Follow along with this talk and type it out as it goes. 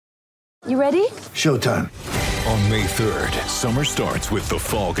You ready? Showtime. On May 3rd, summer starts with The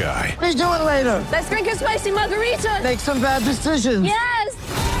Fall Guy. Let's do it later. Let's drink a spicy margarita. Make some bad decisions.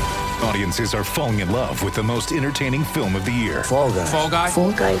 Yes! Audiences are falling in love with the most entertaining film of the year. Fall Guy. Fall Guy?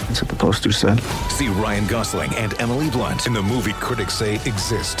 Fall guy. That's what the poster said. See Ryan Gosling and Emily Blunt in the movie critics say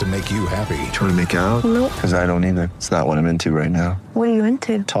exists to make you happy. Trying to make it out? Nope. Because I don't either. It's not what I'm into right now. What are you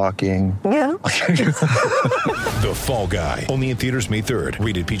into? Talking. Yeah. The Fall Guy. Only in theaters May 3rd.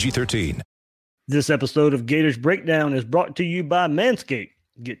 Rated PG-13. This episode of Gators Breakdown is brought to you by Manscaped.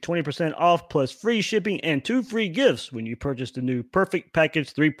 Get 20% off plus free shipping and 2 free gifts when you purchase the new Perfect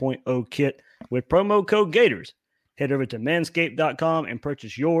Package 3.0 kit with promo code Gators. Head over to manscaped.com and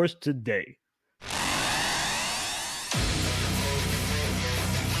purchase yours today.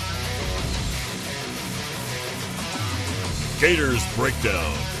 Gators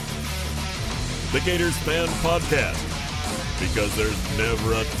Breakdown, the Gators fan podcast, because there's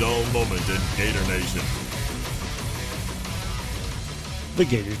never a dull moment in Gator Nation. The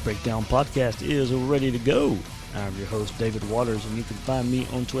Gators Breakdown podcast is ready to go. I'm your host, David Waters, and you can find me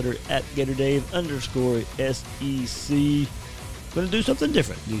on Twitter at GatorDave_SEC. Going to do something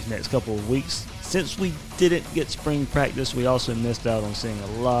different these next couple of weeks. Since we didn't get spring practice, we also missed out on seeing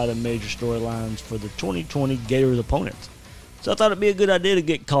a lot of major storylines for the 2020 Gators opponents. So I thought it'd be a good idea to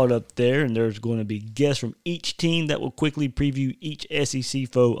get caught up there, and there's going to be guests from each team that will quickly preview each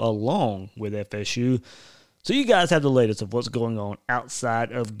SEC foe along with FSU. So you guys have the latest of what's going on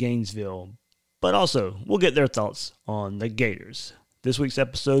outside of Gainesville. But also, we'll get their thoughts on the Gators. This week's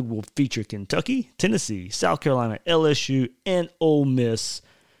episode will feature Kentucky, Tennessee, South Carolina, LSU, and Ole Miss.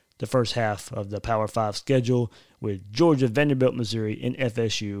 The first half of the Power 5 schedule with Georgia, Vanderbilt, Missouri, and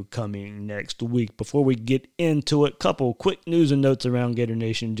FSU coming next week. Before we get into it, couple quick news and notes around Gator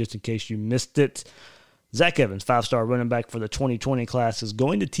Nation just in case you missed it. Zach Evans, 5-star running back for the 2020 class, is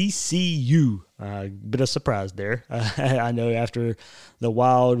going to TCU. Bit of surprise there. I know after the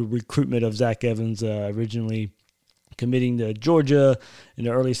wild recruitment of Zach Evans, originally committing to Georgia in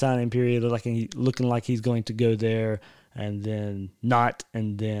the early signing period, looking like he's going to go there, and then not,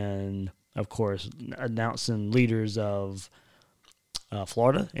 and then, of course, announcing leaders of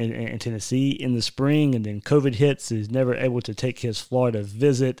Florida and Tennessee in the spring, and then COVID hits. He's never able to take his Florida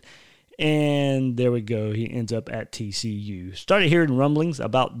visit. And there we go. He ends up at TCU. Started hearing rumblings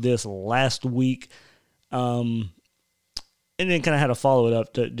about this last week. And then kind of had to follow it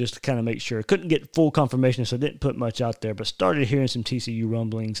up just to kind of make sure. Couldn't get full confirmation, so didn't put much out there. But started hearing some TCU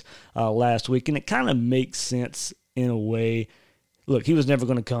rumblings last week. And it kind of makes sense in a way. Look, he was never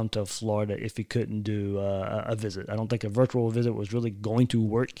going to come to Florida if he couldn't do a visit. I don't think a virtual visit was really going to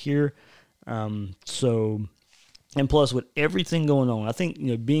work here. And plus, with everything going on, I think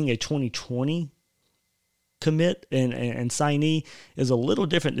being a 2020 commit and signee is a little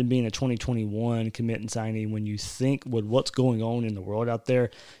different than being a 2021 commit and signee. When you think with what's going on in the world out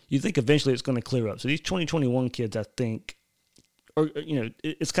there, you think eventually it's going to clear up. So these 2021 kids, I think,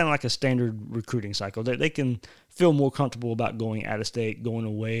 it's kind of like a standard recruiting cycle. They can feel more comfortable about going out of state, going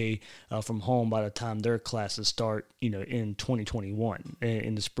away from home by the time their classes start, in 2021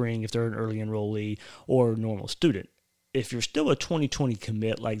 in the spring, if they're an early enrollee or normal student. If you're still a 2020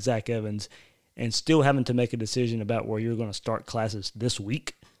 commit like Zach Evans and still having to make a decision about where you're going to start classes this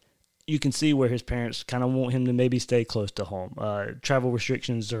week, you can see where his parents kind of want him to maybe stay close to home. Travel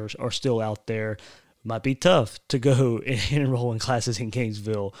restrictions are still out there. Might be tough to go and enroll in classes in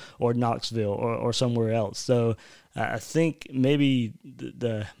Gainesville or Knoxville or somewhere else. So I think maybe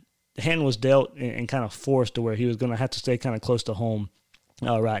the hand was dealt and kind of forced to where he was going to have to stay kind of close to home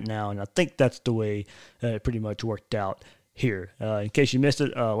right now. And I think that's the way it pretty much worked out here. In case you missed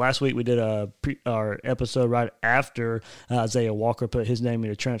it, last week we did our episode right after Isaiah Walker put his name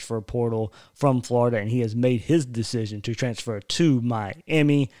in the transfer portal from Florida, and he has made his decision to transfer to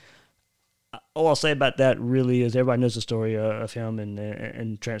Miami. All I'll say about that really is everybody knows the story of him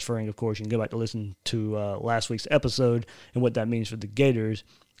and transferring. Of course, you can go back to listen to last week's episode and what that means for the Gators.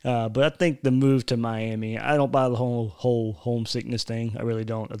 But I think the move to Miami, I don't buy the whole homesickness thing. I really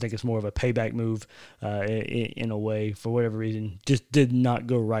don't. I think it's more of a payback move in a way. For whatever reason, just did not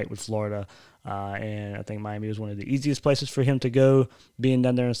go right with Florida. And I think Miami was one of the easiest places for him to go, being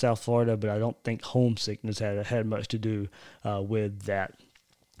down there in South Florida. But I don't think homesickness had much to do with that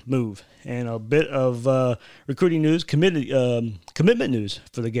move. And a bit of recruiting news, commitment news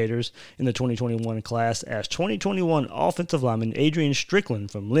for the Gators in the 2021 class, as 2021 offensive lineman Adrian Strickland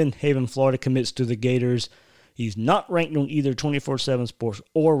from Lynn Haven, Florida, commits to the Gators. He's not ranked on either 24/7 Sports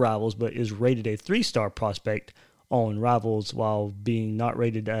or Rivals, but is rated a 3-star prospect on Rivals while being not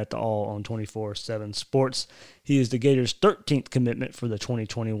rated at all on 24/7 Sports. He is the Gators' 13th commitment for the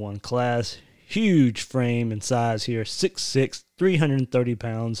 2021 class. Huge frame and size here, 6'6", 330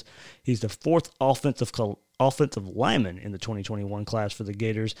 pounds. He's the fourth offensive lineman in the 2021 class for the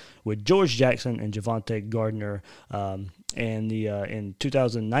Gators, with George Jackson and Javante Gardner, and the in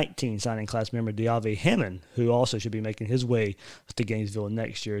 2019 signing class member De'Avi Hammond, who also should be making his way to Gainesville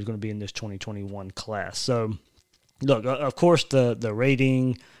next year, is going to be in this 2021 class. So, look, of course, the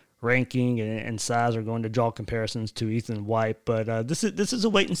ranking and size are going to draw comparisons to Ethan White, but this is a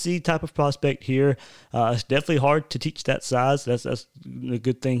wait and see type of prospect here. It's definitely hard to teach that size. That's a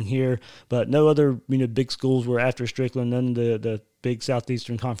good thing here. But no other big schools were after Strickland. None of the big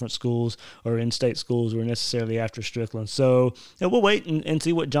Southeastern Conference schools or in-state schools were necessarily after Strickland. So we'll wait and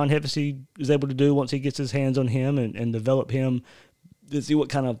see what John Hevesy is able to do once he gets his hands on him and develop him to see what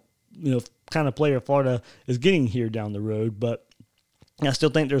kind of player Florida is getting here down the road. But I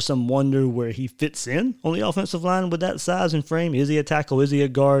still think there's some wonder where he fits in on the offensive line with that size and frame. Is he a tackle? Is he a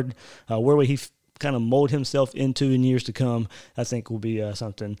guard? Where will he kind of mold himself into in years to come? I think will be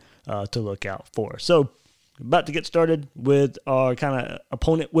something to look out for. So, about to get started with our kind of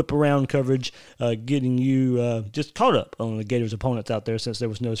opponent whip-around coverage, getting you just caught up on the Gators opponents out there since there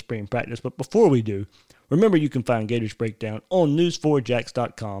was no spring practice. But before we do, remember you can find Gators Breakdown on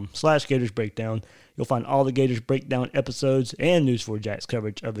news4jax.com/Gators Breakdown. You'll find all the Gators Breakdown episodes and News4Jax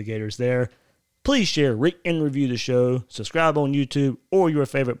coverage of the Gators there. Please share, rate, and review the show. Subscribe on YouTube or your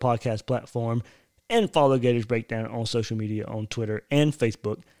favorite podcast platform. And follow Gators Breakdown on social media on Twitter and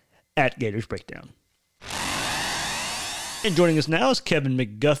Facebook at Gators Breakdown. And joining us now is Kevin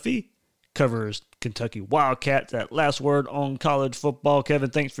McGuffey, covers Kentucky Wildcats at Last Word on College Football. Kevin,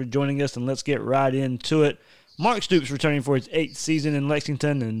 thanks for joining us, and let's get right into it. Mark Stoops returning for his 8th season in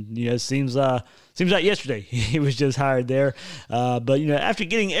Lexington, and it seems like yesterday he was just hired there. But after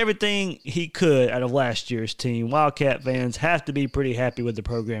getting everything he could out of last year's team, Wildcat fans have to be pretty happy with the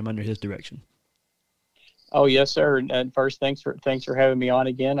program under his direction. Oh yes, sir. And first, thanks for having me on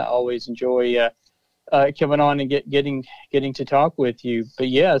again. I always enjoy coming on and getting to talk with you. But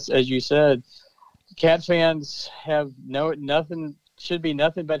yes, as you said, Cat fans have should be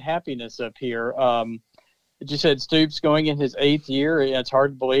nothing but happiness up here. You said Stoops going in his 8th year. It's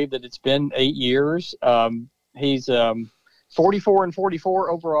hard to believe that it's been 8 years. He's 44 and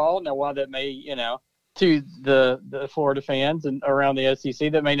 44 overall. Now, while that may, to the Florida fans and around the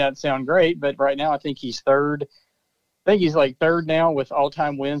SEC, that may not sound great, but right now I think he's third. I think he's like third now with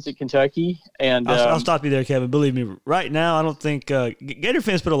all-time wins at Kentucky. And I'll stop you there, Kevin. Believe me, right now I don't think Gator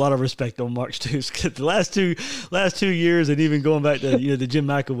fans put a lot of respect on Mark Stoops. The last two years, and even going back to the Jim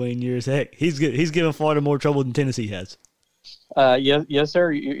McElwain years, heck, he's given Florida more trouble than Tennessee has. Yes,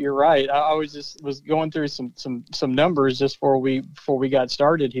 sir. You're right. I was going through some numbers just before we got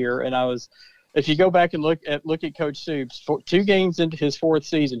started here, and if you go back and look at Coach Stoops, 2 games into his 4th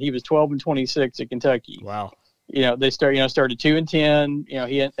season, he was 12 and 26 at Kentucky. Wow. They started 2-10.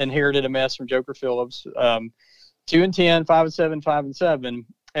 He inherited a mess from Joker Phillips. 2-10, 5-7, 5-7,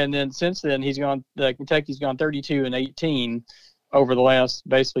 and then since then Kentucky's gone 32-18 over the last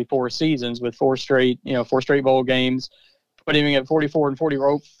basically 4 seasons with 4 straight bowl games, putting him at 44 and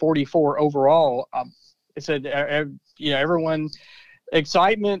 44 overall. It said everyone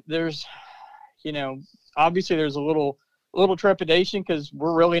excitement. There's obviously there's a little trepidation because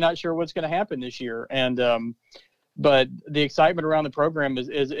we're really not sure what's going to happen this year. And but the excitement around the program is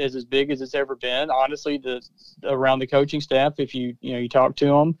as big as it's ever been. Honestly, around the coaching staff, if you talk to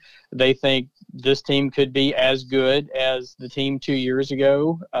them, they think this team could be as good as the team 2 years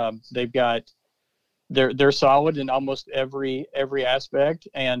ago. They're solid in almost every aspect.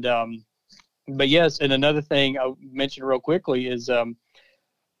 And but yes, and another thing I'll mention real quickly is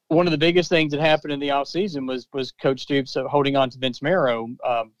one of the biggest things that happened in the offseason was Coach Stoops holding on to Vince Marrow.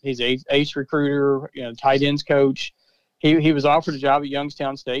 He's an ace recruiter, tight ends coach. He was offered a job at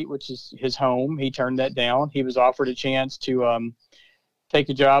Youngstown State, which is his home. He turned that down. He was offered a chance to take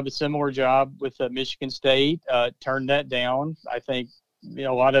a similar job with Michigan State, turned that down. I think a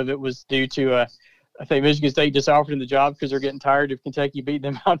lot of it was due to I think Michigan State just offered him the job because they're getting tired of Kentucky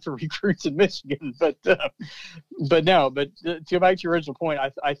beating them out for recruits in Michigan. But to go back to your original point,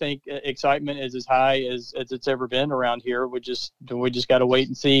 I think excitement is as high as it's ever been around here. We just got to wait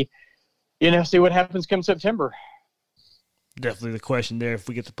and see what happens come September. Definitely the question there. If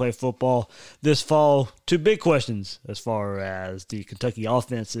we get to play football this fall, 2 big questions as far as the Kentucky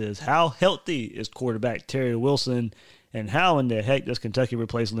offense is: how healthy is quarterback Terry Wilson, and how in the heck does Kentucky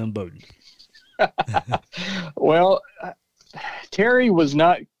replace Lynn Bowden? Well, Terry was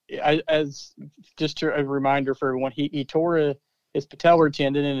not as just a reminder for everyone, he tore his patellar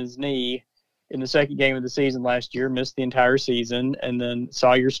tendon in his knee in the second game of the season last year, missed the entire season, and then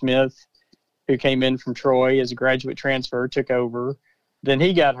Sawyer Smith, who came in from Troy as a graduate transfer, took over. Then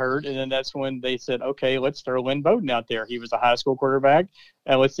he got hurt, and then that's when they said, okay, let's throw Lynn Bowden out there. He was a high school quarterback,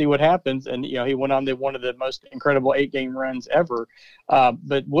 and let's see what happens. And, he went on to one of the most incredible 8-game runs ever.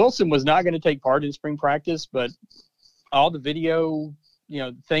 But Wilson was not going to take part in spring practice, but all the video,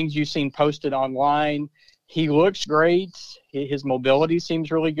 things you've seen posted online, he looks great. His mobility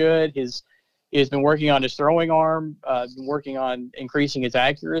seems really good. He's been working on his throwing arm, been working on increasing his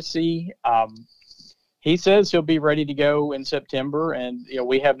accuracy. He says he'll be ready to go in September, and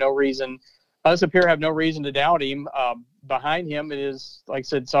we have no reason. Us up here have no reason to doubt him. Behind him is, like I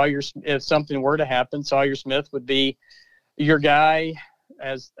said, Sawyer. If something were to happen, Sawyer Smith would be your guy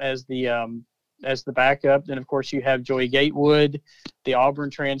as the backup. Then of course you have Joey Gatewood, the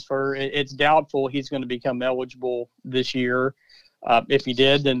Auburn transfer. It's doubtful he's going to become eligible this year. If he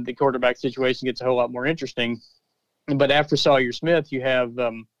did, then the quarterback situation gets a whole lot more interesting. But after Sawyer Smith, you have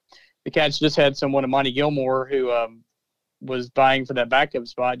the Cats just had someone, Amani Gilmore, who was vying for that backup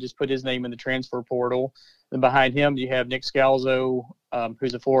spot, just put his name in the transfer portal. Then behind him, you have Nick Scalzo,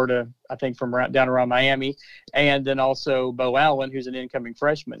 who's a Florida, I think, from down around Miami, and then also Bo Allen, who's an incoming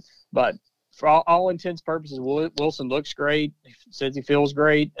freshman. But for all intents and purposes, Wilson looks great, says he feels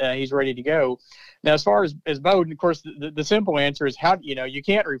great, he's ready to go. Now, as far as Bowden, of course, the simple answer is you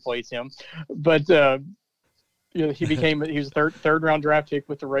can't replace him, but he was a third round draft pick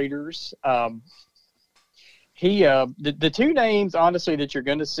with the Raiders. The two names, honestly, that you're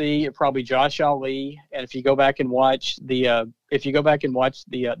going to see are probably Josh Ali, and if you go back and watch the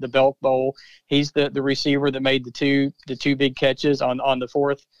Belk Bowl, he's the receiver that made the two big catches on the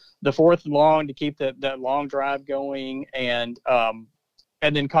fourth long to keep that long drive going, and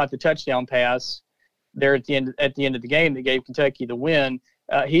then caught the touchdown pass there at the end of the game that gave Kentucky the win.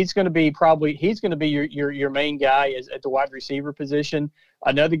 He's going to be your main guy at the wide receiver position.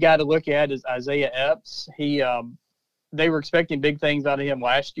 Another guy to look at is Isaiah Epps. They were expecting big things out of him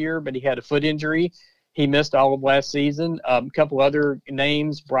last year, but he had a foot injury. He missed all of last season. A couple other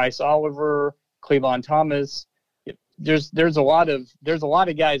names: Bryce Oliver, Cleavon Thomas. There's a lot of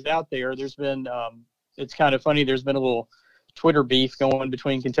guys out there. There's been it's kind of funny. There's been a little Twitter beef going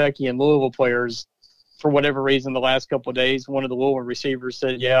between Kentucky and Louisville players. For whatever reason, the last couple of days, one of the Louisville receivers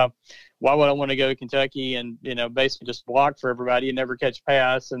said, "Yeah, why would I want to go to Kentucky and basically just block for everybody and never catch a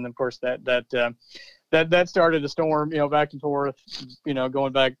pass?" And of course, that started a storm, back and forth,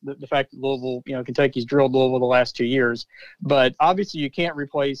 going back the fact that Louisville, Kentucky's drilled Louisville the last 2 years. But obviously, you can't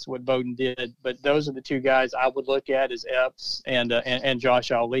replace what Bowden did. But those are the two guys I would look at as Epps and Josh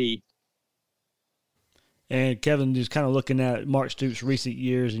Ali. And Kevin, just kind of looking at Mark Stoops' recent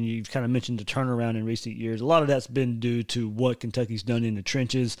years, and you've kind of mentioned the turnaround in recent years. A lot of that's been due to what Kentucky's done in the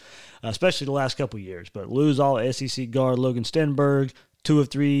trenches, especially the last couple of years. But lose all SEC guard Logan Stenberg, 2 of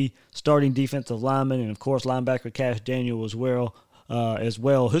 3 starting defensive linemen, and of course linebacker Cash Daniel as well.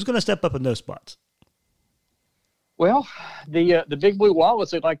 Who's going to step up in those spots? Well, the Big Blue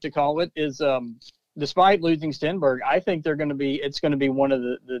Wallace, I'd like to call it, is despite losing Stenberg, I think it's going to be one of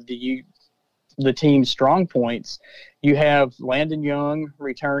the team's strong points. You have Landon Young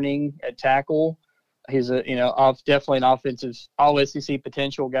returning at tackle. He's definitely an offensive all SEC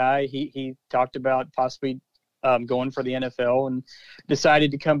potential guy. He talked about possibly going for the NFL and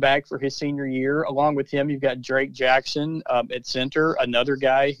decided to come back for his senior year. Along with him, you've got Drake Jackson at center, another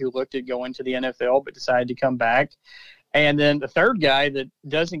guy who looked at going to the NFL but decided to come back. And then the third guy that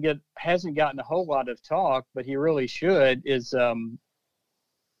hasn't gotten a whole lot of talk, but he really should, is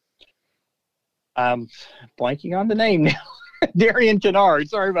I'm blanking on the name now. Darian Kennard.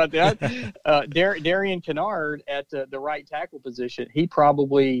 Sorry about that. Darian Kennard at the right tackle position. He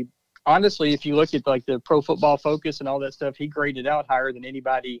probably, honestly, if you look at like the Pro Football Focus and all that stuff, he graded out higher than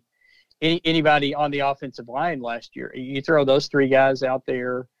anybody on the offensive line last year. You throw those three guys out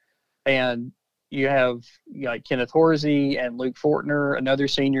there, and you have like Kenneth Horsey and Luke Fortner, another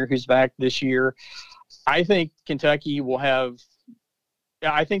senior who's back this year. I think Kentucky will have.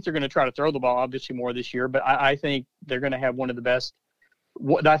 I think they're going to try to throw the ball obviously more this year, but I think they're going to have one of the best.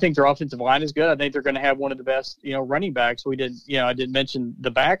 I think their offensive line is good. I think they're going to have one of the best, running backs. I didn't mention the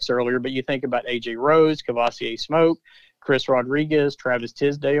backs earlier, but you think about A.J. Rose, Cavassier Smoke, Chris Rodriguez, Travis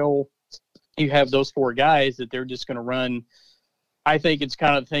Tisdale. You have those 4 guys that they're just going to run. I think it's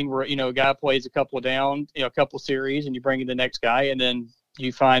kind of the thing where, a guy plays a couple of down, a couple of series, and you bring in the next guy, and then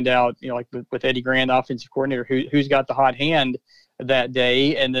you find out, like with Eddie Grant, offensive coordinator, who's got the hot hand that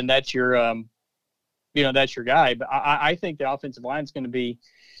day, and then that's your that's your guy. But I think the offensive line is going to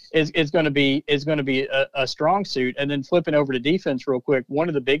be a strong suit. And then flipping over to defense real quick, one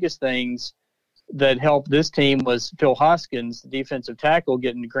of the biggest things that helped this team was Phil Hoskins, the defensive tackle,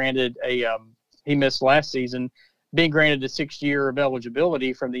 getting granted he missed last season, being granted a 6 year of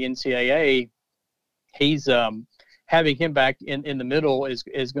eligibility from the NCAA. He's having him back in the middle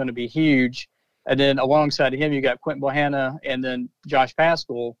is going to be huge. And then alongside of him, you got Quentin Bohanna and then Josh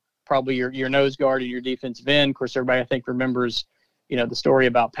Paschal, probably your nose guard and your defensive end. Of course, everybody I think remembers, the story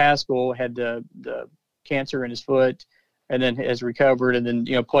about Paschal had the cancer in his foot and then has recovered and then,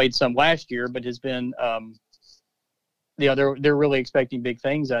 played some last year, but has been, they're really expecting big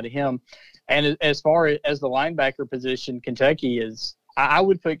things out of him. And as far as the linebacker position, Kentucky is, I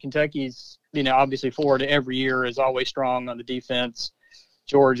would put Kentucky's, obviously Florida every year is always strong on the defense,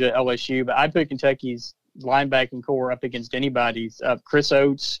 Georgia, LSU, but I'd put Kentucky's linebacking core up against anybody's. Chris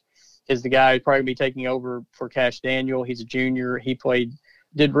Oates is the guy who's probably going to be taking over for Cash Daniel. He's a junior. He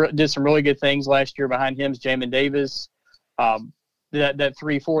did some really good things last year. Behind him is Jamin Davis. That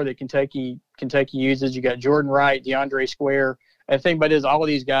 3-4 that Kentucky uses. You got Jordan Wright, DeAndre Square. And the thing about it is all of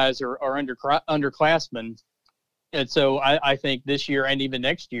these guys are underclassmen. And so I think this year and even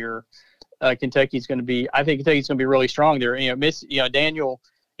next year, Kentucky's going to be really strong there. Daniel,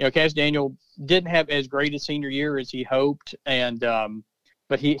 Cash Daniel didn't have as great a senior year as he hoped. And,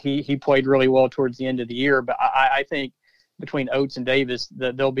 but he played really well towards the end of the year. But I think between Oates and Davis,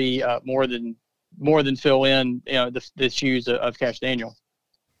 that they'll be more than fill in, the shoes of Cash Daniel.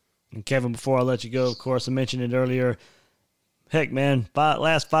 And Kevin, before I let you go, of course, I mentioned it earlier. Heck, man,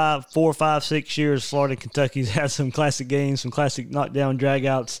 last 4, 5, 6 years, Florida and Kentucky's had some classic games, some classic knockdown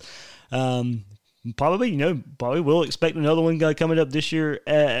dragouts. Probably we'll expect another one coming up this year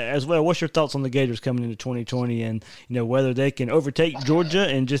as well. What's your thoughts on the Gators coming into 2020 and, whether they can overtake Georgia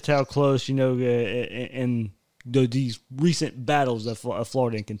and just how close, in these recent battles of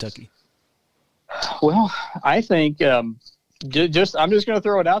Florida and Kentucky? Well, I think I'm just going to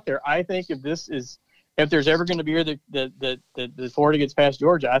throw it out there. I think if there's ever going to be a year that Florida gets past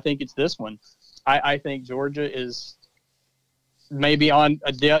Georgia, I think it's this one. I think Georgia is maybe on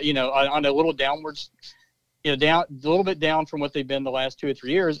a little downwards, down a little bit down from what they've been the last 2 or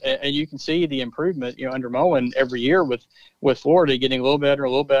 3 years, and you can see the improvement, under Mullen every year with Florida getting a little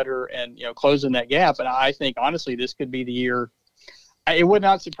better, and closing that gap. And I think honestly, this could be the year. It would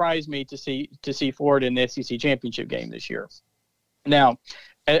not surprise me to see Florida in the SEC championship game this year. Now,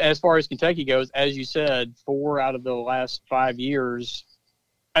 as far as Kentucky goes, as you said, 4 out of the last 5 years,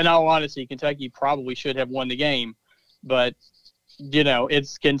 in all honesty, Kentucky probably should have won the game, but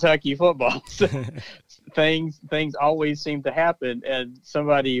it's Kentucky football. So things always seem to happen. And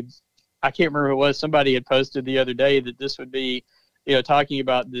somebody, I can't remember who it was, somebody had posted the other day that this would be, talking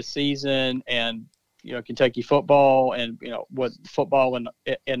about this season and, Kentucky football and, what football in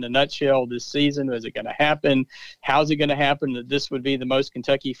a nutshell this season. Is it going to happen? How's it going to happen that this would be the most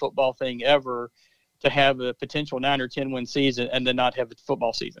Kentucky football thing ever, to have a potential 9 or 10 win season and then not have a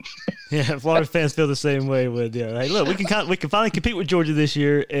football season? Yeah, Florida fans feel the same way with, hey, look, we can finally compete with Georgia this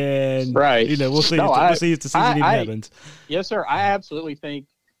year, and right. We'll see. We'll see if the season even happens. Yes, sir. I absolutely think,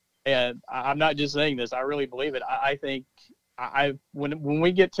 and I'm not just saying this, I really believe it. I think when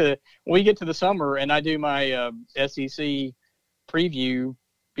we get to the summer and I do my SEC preview,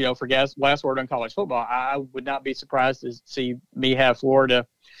 for last word on college football, I would not be surprised to see me have Florida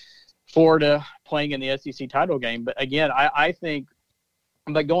playing in the SEC title game. But again, I think,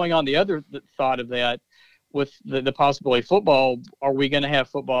 but going on the other thought of that, with the possibility of football, are we going to have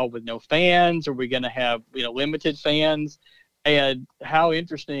football with no fans? Are we going to have, limited fans? And how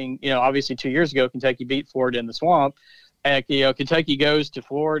interesting, obviously 2 years ago, Kentucky beat Florida in the Swamp. And, Kentucky goes to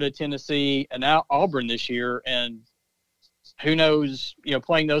Florida, Tennessee, and now Auburn this year. And who knows,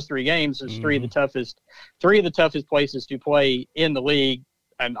 playing those 3 games is three of the toughest places to play in the league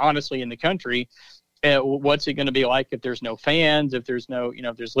and honestly in the country. What's it going to be like if there's no fans, if there's no,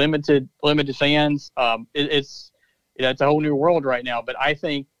 if there's limited fans? It's a whole new world right now. But I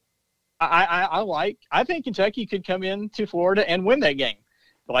think I think Kentucky could come into Florida and win that game,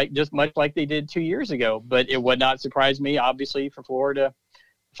 just much like they did 2 years ago. But it would not surprise me, obviously, for Florida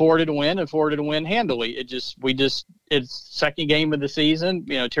to win, and Florida to win handily. It's second game of the season.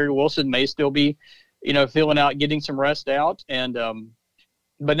 Terry Wilson may still be, feeling out, getting some rest out, and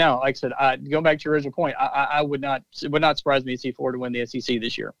but no, like I said, going back to your original point, it would not surprise me to see Florida win the SEC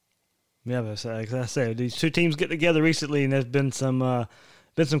this year. Yeah, but like I said, these two teams get together recently, and there's been some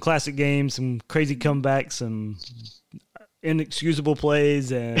classic games, some crazy comebacks, some inexcusable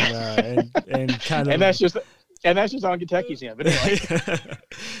plays, and kind of. And that's just And that's just on Kentucky's end. But anyway.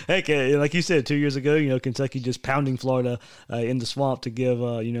 Heck, like you said, 2 years ago, Kentucky just pounding Florida in the swamp to give,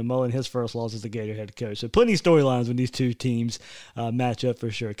 Mullen his first loss as the Gator head coach. So plenty of storylines when these two teams match up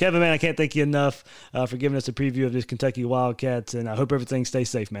for sure. Kevin, man, I can't thank you enough for giving us a preview of this Kentucky Wildcats, and I hope everything stays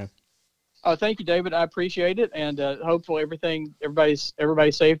safe, man. Thank you, David. I appreciate it, and hopefully everybody's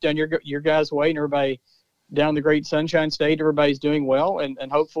safe down your guys' way, and everybody down the great Sunshine State, everybody's doing well, and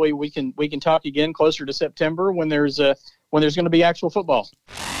hopefully we can talk again closer to September when there's going to be actual football.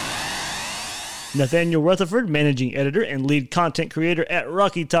 Nathaniel Rutherford, managing editor and lead content creator at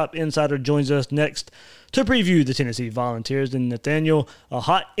Rocky Top Insider, joins us next to preview the Tennessee Volunteers. And Nathaniel, a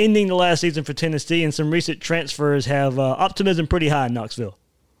hot ending to last season for Tennessee, and some recent transfers have optimism pretty high in Knoxville.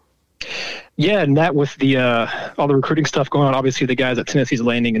 Yeah, and that with the all the recruiting stuff going on, obviously the guys at Tennessee's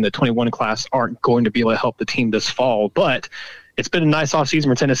landing in the 21 class aren't going to be able to help the team this fall. But it's been a nice offseason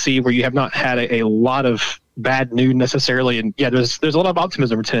for Tennessee where you have not had a lot of bad news necessarily. And, yeah, there's a lot of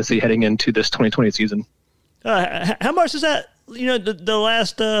optimism for Tennessee heading into this 2020 season. How much is that?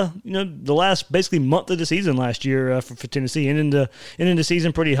 The last basically month of the season last year for Tennessee, ending the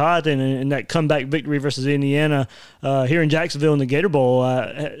season pretty hot, and that comeback victory versus Indiana here in Jacksonville in the Gator Bowl.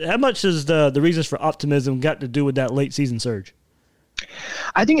 How much has the reasons for optimism got to do with that late season surge?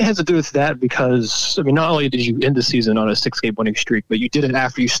 I think it has to do with that because, not only did you end the season on a 6-game winning streak, but you did it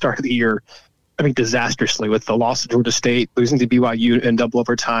after you started the year, disastrously with the loss to Georgia State, losing to BYU in double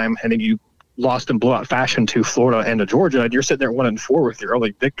overtime, and then you lost in blowout fashion to Florida and to Georgia, and you're sitting there 1-4 with your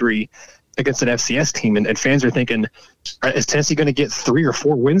early victory against an FCS team, and fans are thinking, is Tennessee going to get 3 or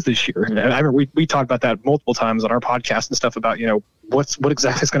 4 wins this year? And I remember we talked about that multiple times on our podcast and stuff about, what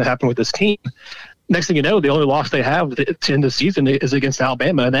exactly is going to happen with this team. Next thing you know, the only loss they have to end the season is against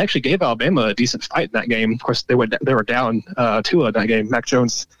Alabama, and they actually gave Alabama a decent fight in that game. Of course, they were down Tua in that game. Mac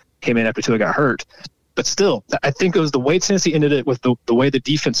Jones came in after Tua got hurt. But still, I think it was the way Tennessee ended it with the way the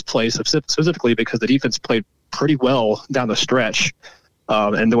defense plays, specifically because the defense played pretty well down the stretch,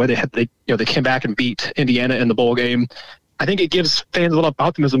 and the way they came back and beat Indiana in the bowl game. I think it gives fans a lot of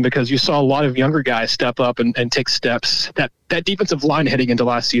optimism because you saw a lot of younger guys step up and take steps. That defensive line heading into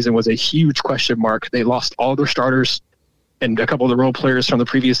last season was a huge question mark. They lost all their starters and a couple of the role players from the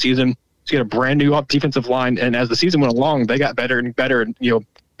previous season. So you had a brand new defensive line, and as the season went along, they got better and better. And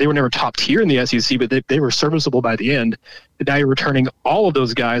they were never top tier in the SEC, but they were serviceable by the end. And now you're returning all of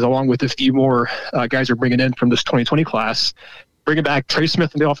those guys, along with a few more guys you're bringing in from this 2020 class. Bringing back Trey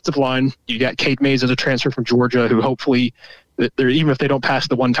Smith in the offensive line. You got Cade Mays as a transfer from Georgia, who hopefully, even if they don't pass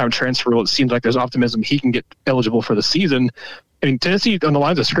the one-time transfer rule, it seems like there's optimism he can get eligible for the season. Tennessee on the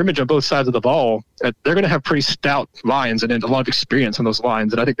lines of scrimmage on both sides of the ball, they're going to have pretty stout lines and a lot of experience on those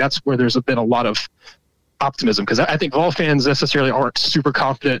lines. And I think that's where there's been a lot of optimism, because I think all fans necessarily aren't super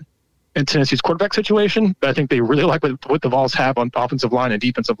confident in Tennessee's quarterback situation, but I think they really like what the Vols have on offensive line and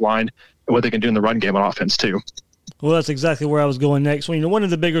defensive line and what they can do in the run game on offense too. Well, that's exactly where I was going next. One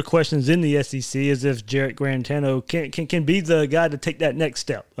of the bigger questions in the SEC is if Jarrett Guarantano can be the guy to take that next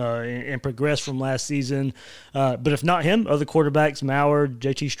step and progress from last season. But if not him, other quarterbacks, Maurer,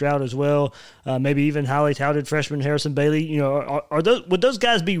 J.T. Stroud as well, maybe even highly touted freshman Harrison Bailey. Would those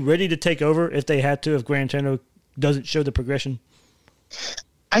guys be ready to take over if they had to, if Guarantano doesn't show the progression?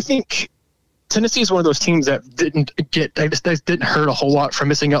 I think Tennessee is one of those teams that didn't hurt a whole lot from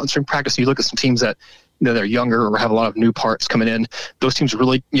missing out in spring practice. You look at some teams that they're younger or have a lot of new parts coming in. Those teams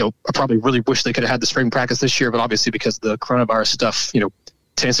really, probably really wish they could have had the spring practice this year, but obviously because of the coronavirus stuff,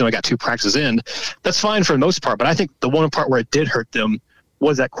 Tennessee only got 2 practices in. That's fine for the most part, but I think the one part where it did hurt them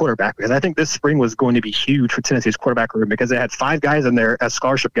was that quarterback, because I think this spring was going to be huge for Tennessee's quarterback room because they had 5 guys in there as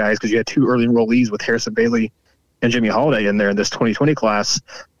scholarship guys, because you had 2 early enrollees with Harrison Bailey and Jimmy Holiday in there in this 2020 class.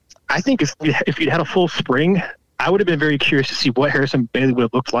 I think if you'd had a full spring, I would have been very curious to see what Harrison Bailey would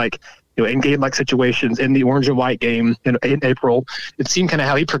have looked like, in game-like situations, in the orange and white game in April. It seemed kind of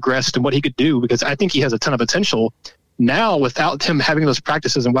how he progressed and what he could do, because I think he has a ton of potential. Now, without him having those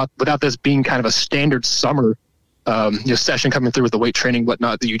practices and without this being kind of a standard summer session coming through with the weight training,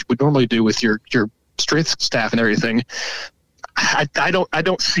 whatnot, that you would normally do with your strength staff and everything, I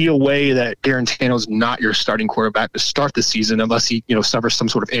don't see a way that Guarantano's not your starting quarterback to start the season unless he suffers some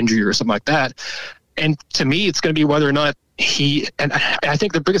sort of injury or something like that. And to me, it's going to be whether or not I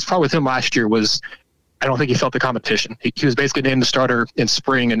think the biggest problem with him last year was I don't think he felt the competition. He was basically named the starter in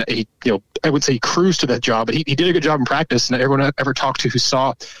spring, and I would say he cruised to that job, but he did a good job in practice. And everyone I ever talked to who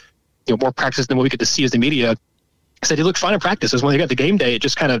saw more practice than what we get to see as the media said he looked fine in practice. When they got the game day, it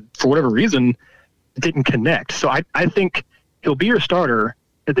just kind of, for whatever reason, didn't connect. So I think he'll be your starter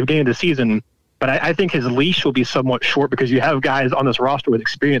at the beginning of the season, But I think his leash will be somewhat short because you have guys on this roster with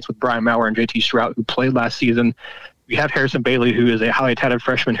experience with Brian Maurer and JT Strout who played last season. You have Harrison Bailey, who is a highly touted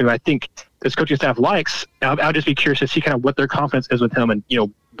freshman who I think this coaching staff likes. I'll just be curious to see kind of what their confidence is with him and,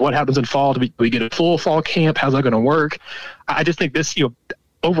 what happens in fall. Do we get a full fall camp? How's that going to work? I just think this,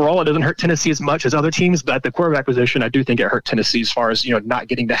 overall, it doesn't hurt Tennessee as much as other teams, but at the quarterback position, I do think it hurt Tennessee as far as, not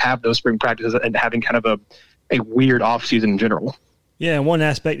getting to have those spring practices and having kind of a weird offseason in general. Yeah, and one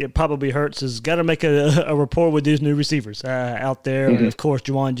aspect that probably hurts is got to make a rapport with these new receivers out there. Mm-hmm. And of course,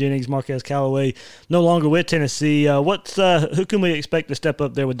 Juwan Jennings, Marquez Callaway, no longer with Tennessee. Who can we expect to step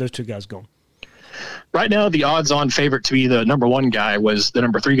up there with those two guys going? Right now, the odds-on favorite to be the number one guy was the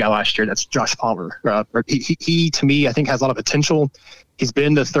number 3 guy last year. That's Josh Palmer. He, to me, I think has a lot of potential. He's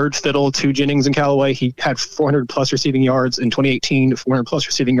been the third fiddle to Jennings and Callaway. He had 400-plus receiving yards in 2018, 400-plus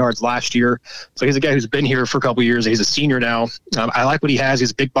receiving yards last year. So he's a guy who's been here for a couple of years. He's a senior now. I like what he has.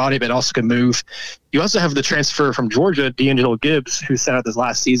 He's a big body, but also can move. You also have the transfer from Georgia, D'Angelo Gibbs, who sat out this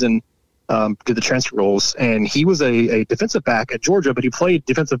last season, did the transfer roles. And he was a defensive back at Georgia, but he played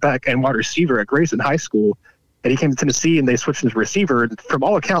defensive back and wide receiver at Grayson High School. And he came to Tennessee, and they switched his receiver. And from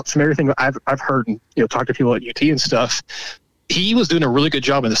all accounts, from everything I've heard and talked to people at UT and stuff, he was doing a really good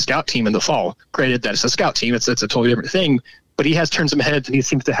job in the scout team in the fall. Granted, that it's a scout team. It's a totally different thing. But he has turned some heads, and he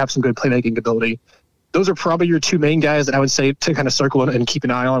seems to have some good playmaking ability. Those are probably your 2 main guys that I would say to kind of circle and keep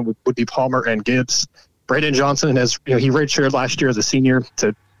an eye on would be Palmer and Gibbs. Brandon Johnson, he redshirted last year as a senior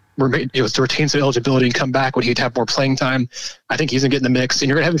to retain some eligibility and come back when he'd have more playing time. I think he's going to get in the mix. And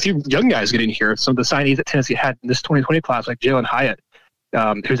you're going to have a few young guys get in here. Some of the signees that Tennessee had in this 2020 class, like Jalen Hyatt,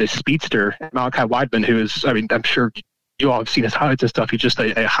 who's a speedster, Malachi Weidman, who is, I'm sure you all have seen his highlights and stuff. He's just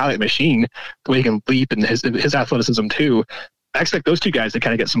a highlight machine, the way he can leap and his athleticism too. I expect those 2 guys to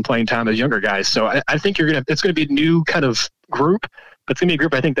kind of get some playing time as younger guys. So I think it's going to be a new kind of group, but it's going to be a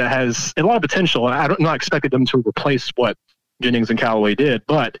group I think that has a lot of potential. And I'm not expecting them to replace what Jennings and Callaway did,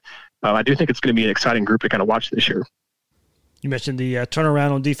 but I do think it's going to be an exciting group to kind of watch this year. You mentioned the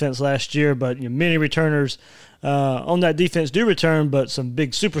turnaround on defense last year, but many returners on that defense do return, but some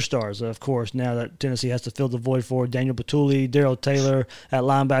big superstars, of course, now that Tennessee has to fill the void for Daniel Batuli, Darrell Taylor at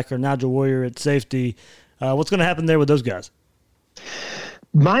linebacker, Nigel Warrior at safety. What's going to happen there with those guys?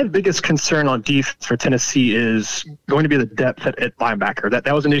 My biggest concern on defense for Tennessee is going to be the depth at linebacker.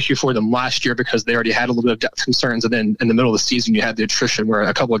 That was an issue for them last year because they already had a little bit of depth concerns, and then in the middle of the season you had the attrition where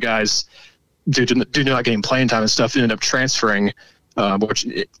a couple of guys, due to not getting playing time and stuff, ended up transferring, which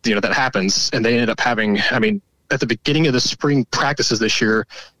that happens, and they ended up having. At the beginning of the spring practices this year,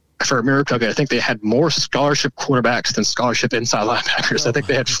 for Maricopa, I think they had more scholarship quarterbacks than scholarship inside linebackers. I think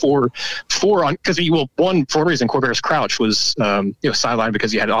they had four on because one for one reason, Corvaris Crouch was sidelined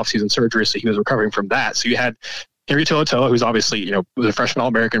because he had off-season surgery, so he was recovering from that. So you had Henry To'oTo'o, who's obviously was a freshman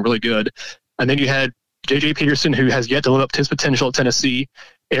All-American, really good, and then you had J.J. Peterson, who has yet to live up to his potential at Tennessee.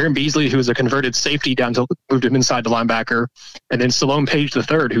 Aaron Beasley, who is a converted safety moved him inside the linebacker, and then Salome Page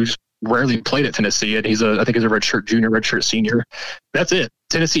III, who's rarely played at Tennessee, and I think he's a redshirt junior, redshirt senior. That's it.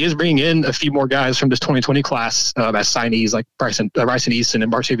 Tennessee is bringing in a few more guys from this 2020 class as signees, like Bryson Easton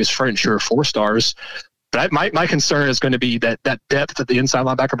and Martavius French, who are 4-stars. But my concern is going to be that depth at the inside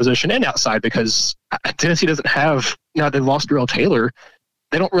linebacker position and outside, because Tennessee doesn't have, now they lost Darrell Taylor,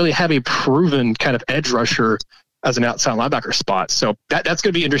 they don't really have a proven kind of edge rusher as an outside linebacker spot. So that's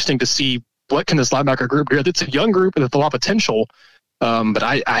going to be interesting to see what can this linebacker group do. It's a young group with a lot of potential. But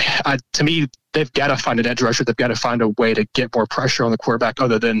I to me, they've got to find an edge rusher. They've got to find a way to get more pressure on the quarterback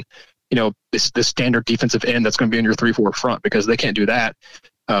other than, this standard defensive end that's going to be in your 3-4 front, because they can't do that.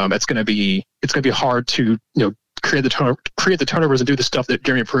 It's going to be hard to, create the turnovers and do the stuff that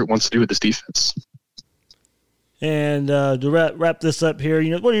Jeremy Pruitt wants to do with this defense. And to wrap this up here,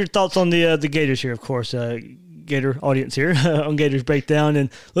 what are your thoughts on the Gators here? Of course, Gator audience here on Gators Breakdown, and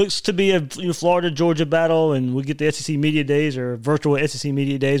looks to be a Florida-Georgia battle, and we get the SEC Media Days or virtual SEC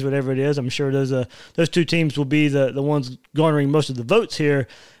Media Days, whatever it is. I'm sure those 2 teams will be the ones garnering most of the votes here.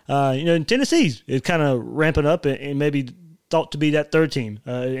 And Tennessee is kind of ramping up and maybe thought to be that 3rd team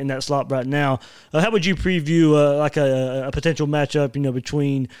in that slot right now. How would you preview a potential matchup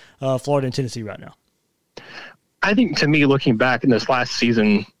between Florida and Tennessee right now? I think, to me, looking back in this last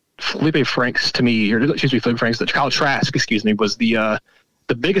season, Kyle Trask, was the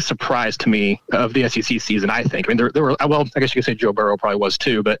biggest surprise to me of the SEC season, I think. There were, well, I guess you could say Joe Burrow probably was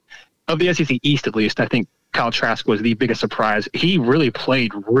too, but of the SEC East, at least, I think Kyle Trask was the biggest surprise. He really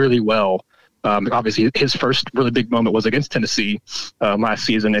played really well. Obviously, his first really big moment was against Tennessee last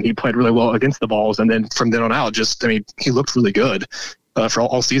season, and he played really well against the Vols. And then from then on out, he looked really good for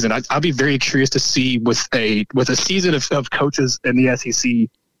all season. I'd be very curious to see with a season of coaches in the SEC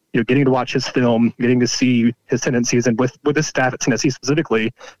getting to watch his film, getting to see his tendencies, and with his staff at Tennessee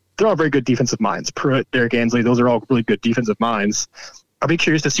specifically, they're all very good defensive minds. Pruitt, Derek Ansley, those are all really good defensive minds. I'll be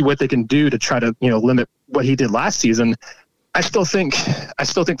curious to see what they can do to try to limit what he did last season. I still think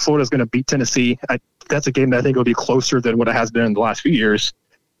Florida's going to beat Tennessee. That's a game that I think will be closer than what it has been in the last few years.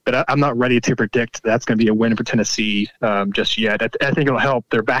 But I'm not ready to predict that's going to be a win for Tennessee just yet. I think it'll help.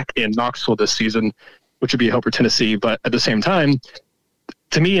 They're back in Knoxville this season, which would be a help for Tennessee. But at the same time,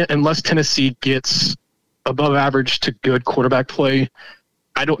 to me, unless Tennessee gets above average to good quarterback play,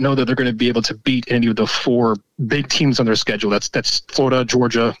 I don't know that they're going to be able to beat any of the four big teams on their schedule. That's Florida,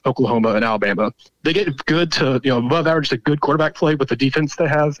 Georgia, Oklahoma, and Alabama. They get good to above average to good quarterback play with the defense they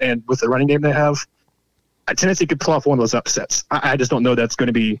have and with the running game they have. Tennessee could pull off one of those upsets. I just don't know that's going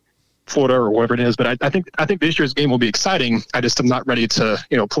to be Florida or whatever it is. But I think this year's game will be exciting. I just am not ready to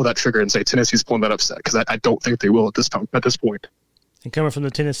pull that trigger and say Tennessee's pulling that upset, because I don't think they will at this point. And coming from the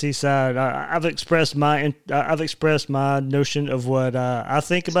Tennessee side, I've expressed my notion of what I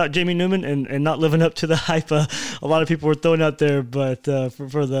think about Jamie Newman and not living up to the hype a lot of people were throwing out there. But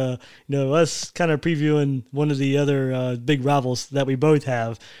for the us kind of previewing one of the other big rivals that we both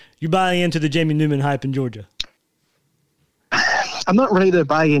have, you buying into the Jamie Newman hype in Georgia? I'm not ready to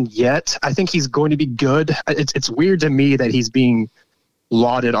buy in yet. I think he's going to be good. It's weird to me that he's being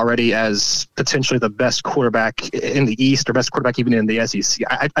lauded already as potentially the best quarterback in the East or best quarterback even in the SEC.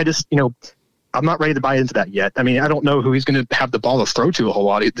 I just, I'm not ready to buy into that yet. I mean, I don't know who he's going to have the ball to throw to a whole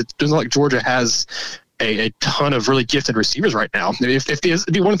lot. It doesn't look like Georgia has a ton of really gifted receivers right now.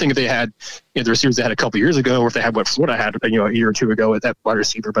 It'd be one thing if they had the receivers they had a couple years ago, or if they had what Florida had a year or two ago at that wide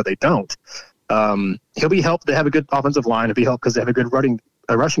receiver, but they don't. He'll be helped. They have a good offensive line. He'll be helped because they have a good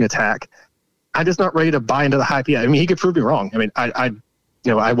rushing attack. I'm just not ready to buy into the hype yet. I mean, he could prove me wrong. I mean,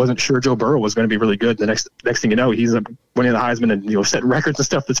 I wasn't sure Joe Burrow was going to be really good. The next thing you know, he's winning the Heisman and setting records and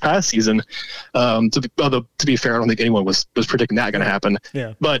stuff this past season. To be fair, I don't think anyone was predicting that going to happen.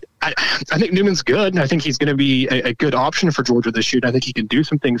 Yeah. But I think Newman's good. I think he's going to be a good option for Georgia this year. And I think he can do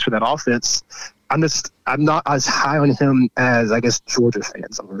some things for that offense. I'm not as high on him as I guess Georgia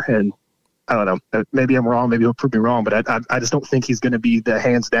fans are. And I don't know. Maybe I'm wrong. Maybe he'll prove me wrong. But I just don't think he's going to be the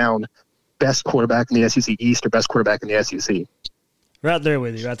hands down best quarterback in the SEC East or best quarterback in the SEC. Right there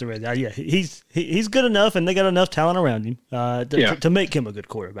with you. Yeah, he's good enough, and they got enough talent around him to make him a good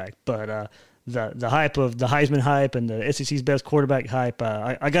quarterback. But the hype of the Heisman hype and the SEC's best quarterback hype,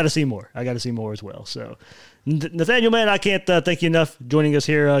 I got to see more. I got to see more as well. So, Nathaniel, man, I can't thank you enough joining us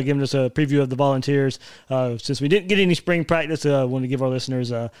here, giving us a preview of the Volunteers. Since we didn't get any spring practice, I want to give our listeners,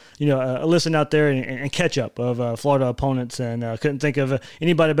 a listen out there and catch up of Florida opponents, and couldn't think of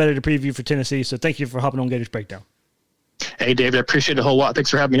anybody better to preview for Tennessee. So, thank you for hopping on Gators Breakdown. Hey, David, I appreciate it a whole lot.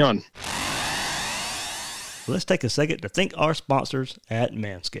 Thanks for having me on. Let's take a second to thank our sponsors at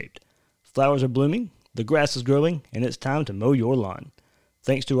Manscaped. Flowers are blooming, the grass is growing, and it's time to mow your lawn.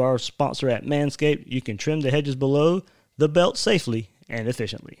 Thanks to our sponsor at Manscaped, you can trim the hedges below the belt safely and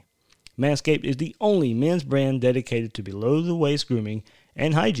efficiently. Manscaped is the only men's brand dedicated to below-the-waist grooming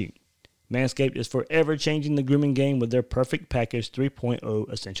and hygiene. Manscaped is forever changing the grooming game with their Perfect Package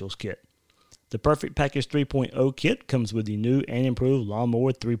 3.0 Essentials Kit. The Perfect Package 3.0 kit comes with the new and improved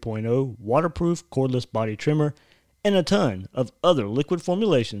Lawnmower 3.0 waterproof cordless body trimmer and a ton of other liquid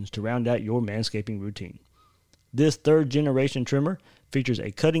formulations to round out your manscaping routine. This third-generation trimmer features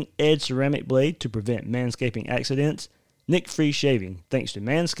a cutting-edge ceramic blade to prevent manscaping accidents, nick-free shaving thanks to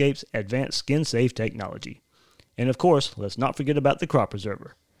Manscaped's advanced skin-safe technology. And of course, let's not forget about the Crop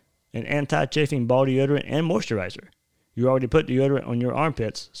Preserver, an anti-chafing ball deodorant and moisturizer. You already put deodorant on your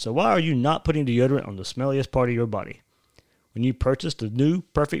armpits, so why are you not putting deodorant on the smelliest part of your body? When you purchase the new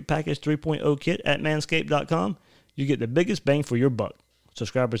Perfect Package 3.0 kit at Manscaped.com, you get the biggest bang for your buck.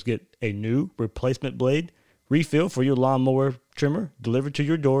 Subscribers get a new replacement blade, refill for your lawnmower trimmer delivered to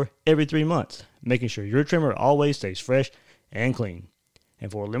your door every 3 months, making sure your trimmer always stays fresh and clean.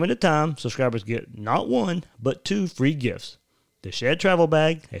 And for a limited time, subscribers get not one, but 2 free gifts. The Shed Travel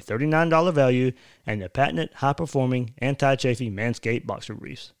Bag, a $39 value, and the patented high-performing anti-chafing Manscaped Boxer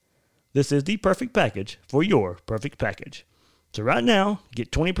Briefs. This is the perfect package for your perfect package. So right now, get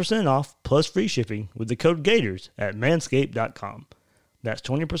 20% off plus free shipping with the code GATORS at Manscaped.com. That's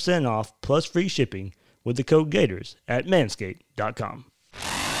 20% off plus free shipping with the code GATORS at Manscaped.com.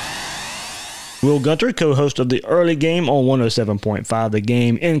 Will Gunter, co-host of the Early Game on 107.5 The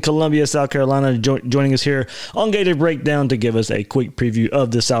Game in Columbia, South Carolina, joining us here on Gator Breakdown to give us a quick preview of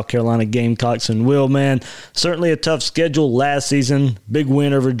the South Carolina Gamecocks. And Will, man, certainly a tough schedule last season. Big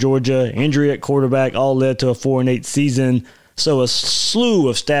win over Georgia, injury at quarterback, all led to a 4-8 season. So a slew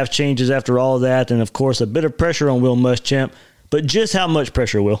of staff changes after all that, and of course a bit of pressure on Will Muschamp. But just how much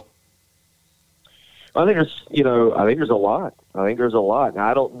pressure, Will? I think there's a lot. And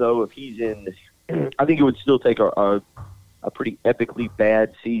I don't know if he's in. I think it would still take a pretty epically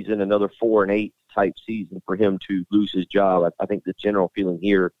bad season, another 4-8 type season for him to lose his job. I think the general feeling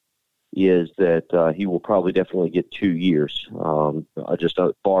here is that he will probably definitely get 2 years, just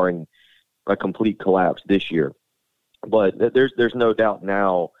barring a complete collapse this year. But there's no doubt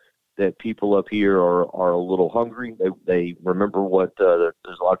now that people up here are a little hungry. They remember what there's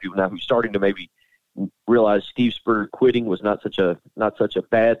a lot of people now who's starting to maybe realize Steve Spurrier quitting was not such a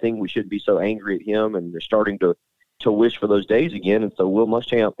bad thing. We shouldn't be so angry at him, and they're starting to wish for those days again. And so Will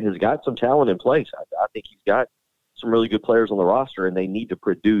Muschamp has got some talent in place. I think he's got some really good players on the roster, and they need to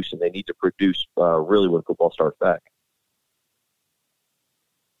produce, really when football starts back.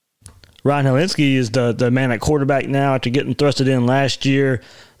 Ryan Hilinski is the man at quarterback now after getting thrusted in last year.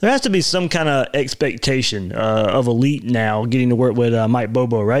 There has to be some kind of expectation of elite now getting to work with Mike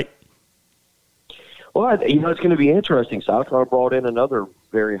Bobo, right? Well, it's going to be interesting. South Carolina brought in another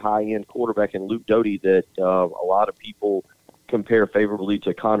very high-end quarterback in Luke Doty that a lot of people compare favorably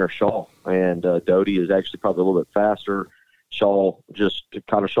to Connor Shaw. And Doty is actually probably a little bit faster.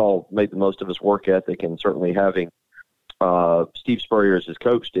 Connor Shaw made the most of his work ethic, and certainly having Steve Spurrier as his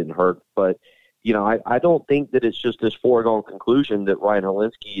coach didn't hurt. But, I don't think that it's just this foregone conclusion that Ryan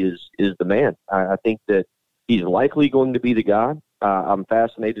Hilinski is the man. I think that he's likely going to be the guy. I'm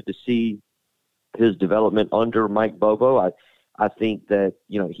fascinated to see his development under Mike Bobo. I think that,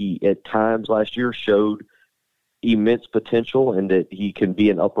 he at times last year showed immense potential and that he can be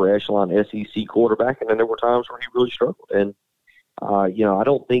an upper echelon SEC quarterback. And then there were times where he really struggled. And, I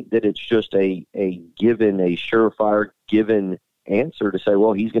don't think that it's just a surefire given answer to say,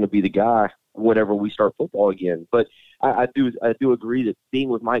 well, he's going to be the guy whenever we start football again. But I do agree that being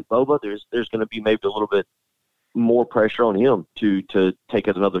with Mike Bobo, there's going to be maybe a little bit more pressure on him to take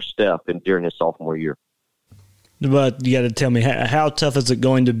it another step during his sophomore year. But you got to tell me, how tough is it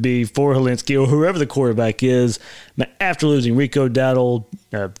going to be for Hilinski or whoever the quarterback is after losing Rico Dowdle,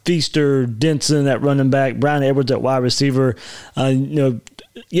 Feaster, Denson at running back, Brian Edwards at wide receiver?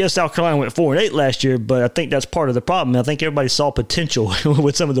 Yes, South Carolina went 4-8 last year, but I think that's part of the problem. I think everybody saw potential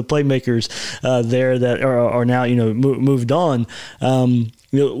with some of the playmakers there that are now moved on.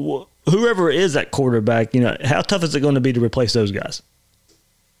 Whoever is that quarterback, how tough is it going to be to replace those guys?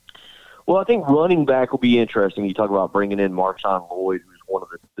 Well, I think running back will be interesting. You talk about bringing in Marshawn Lloyd, who's one of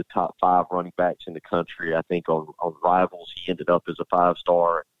the top 5 running backs in the country. I think on Rivals, he ended up as a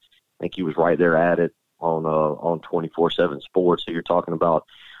 5-star. I think he was right there at it on 24/7 Sports. So you're talking about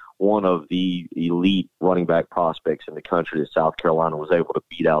one of the elite running back prospects in the country that South Carolina was able to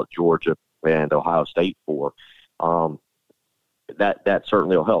beat out Georgia and Ohio State for. That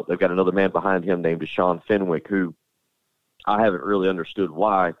certainly will help. They've got another man behind him named Deshaun Fenwick, who I haven't really understood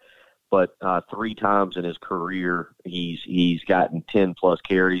why, but 3 times in his career he's gotten 10-plus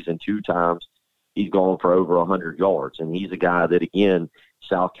carries, and 2 times he's gone for over 100 yards. And he's a guy that, again,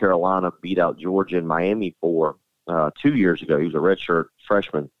 South Carolina beat out Georgia and Miami for 2 years ago. He was a redshirt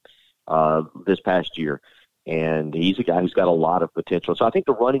freshman this past year, and he's a guy who's got a lot of potential. So I think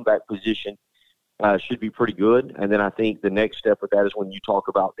the running back position should be pretty good. And then I think the next step with that is when you talk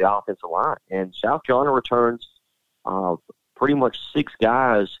about the offensive line. And South Carolina returns pretty much 6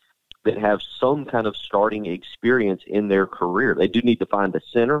 guys that have some kind of starting experience in their career. They do need to find a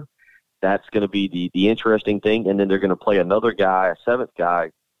center. That's going to be the interesting thing. And then they're going to play another guy, a 7th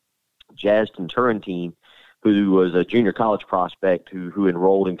guy, Jasden Turrentine, who was a junior college prospect who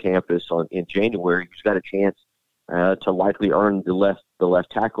enrolled in campus in January, who's got a chance to likely earn the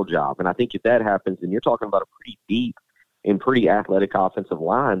left tackle job. And I think if that happens, then you're talking about a pretty deep and pretty athletic offensive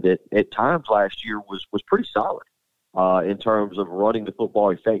line that at times last year was pretty solid in terms of running the football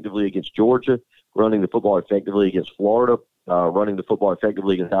effectively against Georgia, running the football effectively against Florida, running the football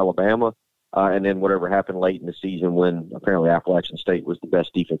effectively against Alabama, and then whatever happened late in the season when apparently Appalachian State was the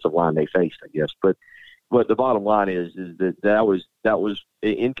best defensive line they faced, I guess. But the bottom line is that was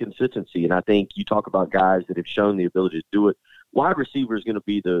inconsistency, and I think you talk about guys that have shown the ability to do it. Wide receiver is going to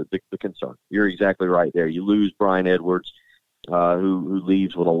be the concern. You're exactly right there. You lose Brian Edwards, who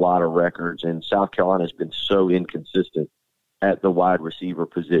leaves with a lot of records, and South Carolina has been so inconsistent at the wide receiver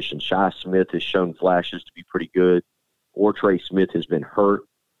position. Shi Smith has shown flashes to be pretty good. Trey Smith has been hurt.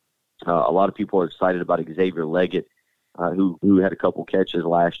 A lot of people are excited about Xavier Leggett, who had a couple catches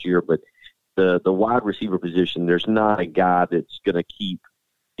last year, but the wide receiver position, there's not a guy that's going to keep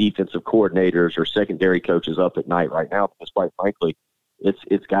defensive coordinators or secondary coaches up at night right now, because quite frankly,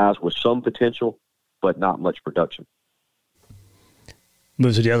 it's guys with some potential but not much production.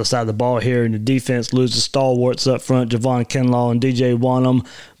 Moves to the other side of the ball here, and the defense loses stalwarts up front, Javon Kinlaw and DJ Wanham.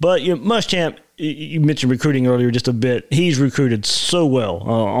 But Muschamp, you mentioned recruiting earlier just a bit. He's recruited so well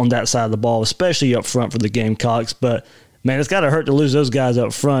on that side of the ball, especially up front for the Gamecocks. But, man, it's got to hurt to lose those guys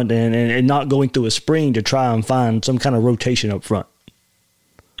up front and not going through a spring to try and find some kind of rotation up front.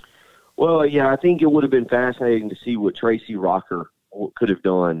 Well, yeah, I think it would have been fascinating to see what Tracy Rocker could have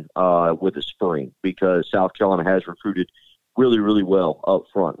done with the spring, because South Carolina has recruited really, really well up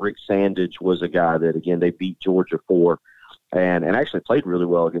front. Rick Sandage was a guy that, again, they beat Georgia for and actually played really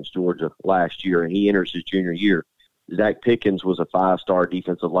well against Georgia last year, and he enters his junior year. Zach Pickens was a 5-star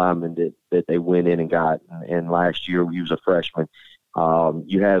defensive lineman that they went in and got, and last year he was a freshman.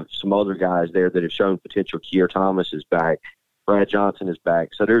 You have some other guys there that have shown potential. Keir Thomas is back. Brad Johnson is back.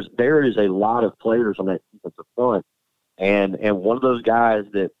 So there is a lot of players on that defensive front, and one of those guys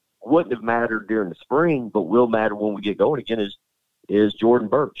that wouldn't have mattered during the spring but will matter when we get going again is Jordan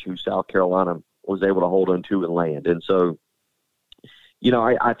Birch, who South Carolina was able to hold on to and land. And so,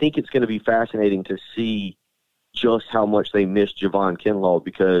 I think it's going to be fascinating to see just how much they missed Javon Kinlaw,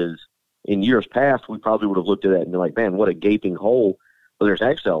 because in years past we probably would have looked at that and been like, man, what a gaping hole. But there's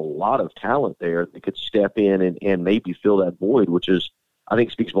actually a lot of talent there that could step in and maybe fill that void, which is, I think,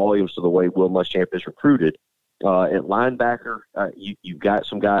 speaks volumes to the way Will Muschamp is recruited. At linebacker, you've got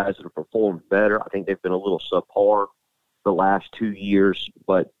some guys that have performed better. I think they've been a little subpar the last 2 years,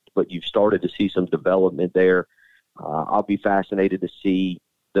 but you've started to see some development there. I'll be fascinated to see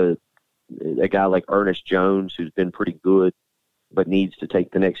a guy like Ernest Jones, who's been pretty good but needs to take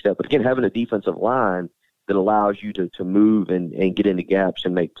the next step. But again, having a defensive line that allows you to move and get into gaps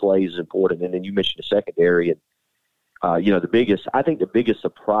and make plays is important. And then you mentioned the secondary, and the biggest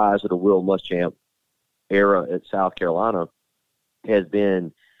surprise of the Will Muschamp era at South Carolina has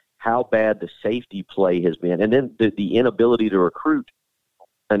been how bad the safety play has been, and then the inability to recruit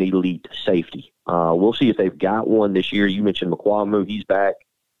an elite safety. We'll see if they've got one this year. You mentioned McQuamu. He's back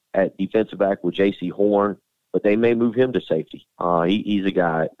at defensive back with J.C. Horn, but they may move him to safety. He's a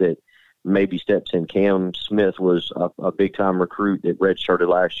guy that maybe steps in. Cam Smith was a big-time recruit that redshirted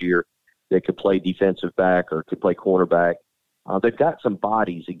last year that could play defensive back or could play cornerback. They've got some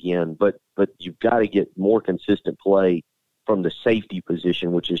bodies again, but you've got to get more consistent play from the safety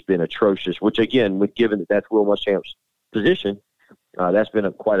position, which has been atrocious, which, again, given that's Will Muschamp's position, that's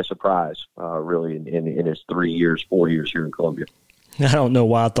been quite a surprise, really, in his 4 years here in Columbia. I don't know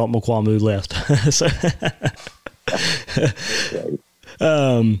why I thought McQuamu left.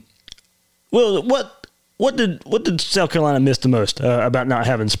 Well, what did South Carolina miss the most about not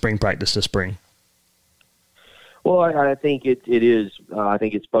having spring practice this spring? Well, I think it is. I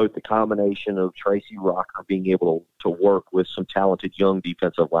think it's both the combination of Tracy Rocker being able to work with some talented young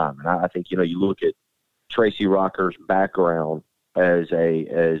defensive linemen. I think you look at Tracy Rocker's background as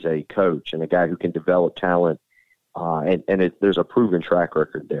a coach and a guy who can develop talent, and there's a proven track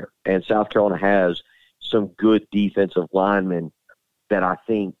record there. And South Carolina has some good defensive linemen that I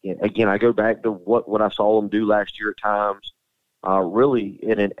think, again, I go back to what I saw them do last year at times. Really,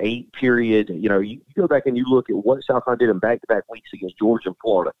 in an 8-period, you go back and you look at what South Carolina did in back-to-back weeks against Georgia and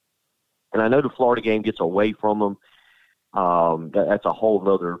Florida. And I know the Florida game gets away from them. That's a whole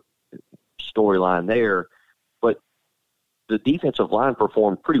other storyline there. But the defensive line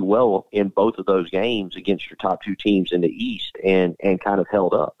performed pretty well in both of those games against your top two teams in the East and kind of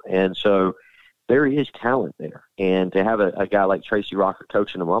held up. And so there is talent there. And to have a guy like Tracy Rocker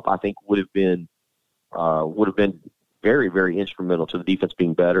coaching them up, I think would have been very, very instrumental to the defense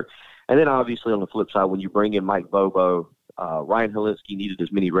being better. And then obviously on the flip side, when you bring in Mike Bobo, Ryan Helinski needed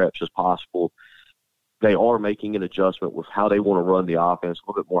as many reps as possible. They are making an adjustment with how they want to run the offense, a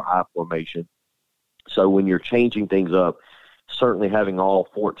little bit more I formation. So when you're changing things up, certainly having all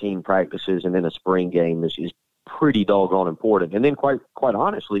 14 practices and then a spring game is pretty doggone important. And then quite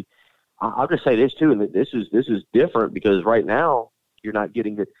honestly, I'll just say this too, and this is different because right now you're not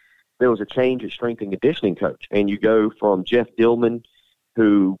getting it. There was a change at strength and conditioning coach, and you go from Jeff Dillman,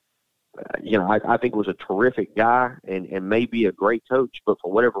 who, I think was a terrific guy and may be a great coach, but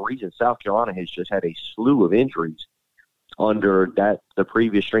for whatever reason, South Carolina has just had a slew of injuries under the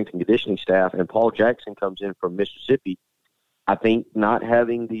previous strength and conditioning staff, and Paul Jackson comes in from Mississippi. I think not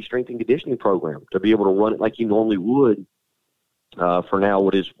having the strength and conditioning program to be able to run it like you normally would for now,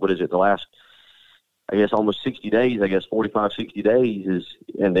 what is it, the last, I guess, almost 60 days, 45, 60 days is,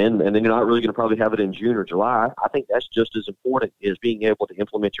 and then you're not really going to probably have it in June or July. I think that's just as important as being able to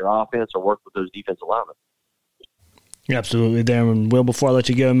implement your offense or work with those defensive linemen. Absolutely, Darren. Will, before I let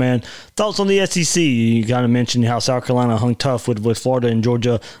you go, man, thoughts on the SEC? You kind of mentioned how South Carolina hung tough with Florida and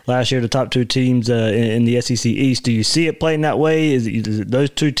Georgia last year, the top two teams in the SEC East. Do you see it playing that way? Is it those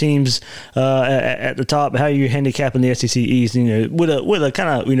two teams at the top? How are you handicapping the SEC East? With a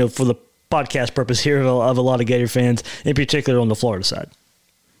kind of, for the podcast purpose here of a lot of Gator fans, in particular on the Florida side.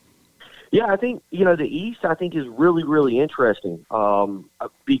 Yeah, I think, the East, I think, is really, really interesting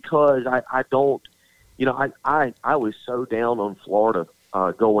because I don't, I was so down on Florida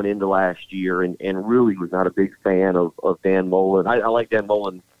going into last year and really was not a big fan of Dan Mullen. I like Dan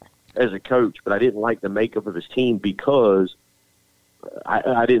Mullen as a coach, but I didn't like the makeup of his team because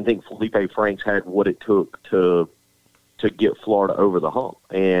I didn't think Felipe Franks had what it took to get Florida over the hump.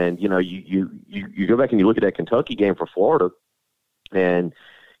 And, you go back and you look at that Kentucky game for Florida and,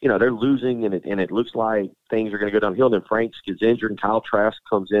 they're losing and it looks like things are going to go downhill. And then Franks gets injured and Kyle Trask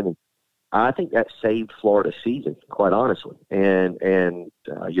comes in, and I think that saved Florida's season, quite honestly. And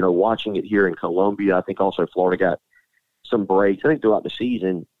watching it here in Columbia, I think also Florida got some breaks, I think, throughout the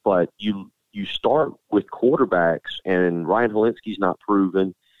season. But you start with quarterbacks, and Ryan Helinski's not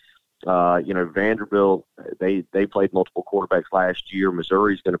proven. Vanderbilt, they played multiple quarterbacks last year.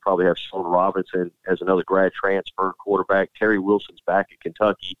 Missouri's going to probably have Sean Robinson as another grad transfer quarterback. Terry Wilson's back at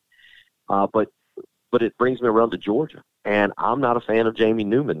Kentucky. But it brings me around to Georgia. And I'm not a fan of Jamie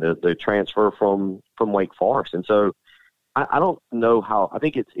Newman, the transfer from Wake Forest. And so I don't know how – I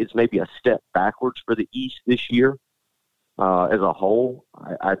think it's maybe a step backwards for the East this year as a whole.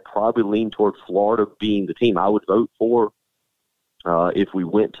 I'd probably lean toward Florida being the team I would vote for if we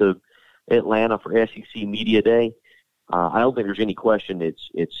went to Atlanta for SEC Media Day. I don't think there's any question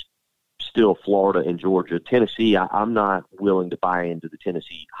it's still Florida and Georgia. Tennessee, I'm not willing to buy into the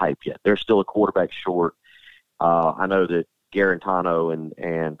Tennessee hype yet. They're still a quarterback short. I know that Garantano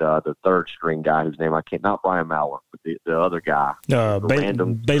and the third string guy whose name I can't, not Brian Maurer, but the other guy,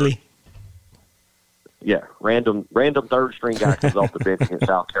 Bailey. Yeah, random third string guy comes off the bench against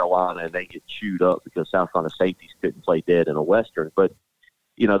South Carolina, and they get chewed up because South Carolina safeties couldn't play dead in a Western. But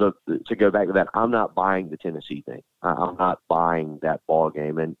to go back to that, I'm not buying the Tennessee thing. I'm not buying that ball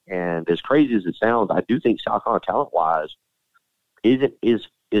game. And as crazy as it sounds, I do think South Carolina talent-wise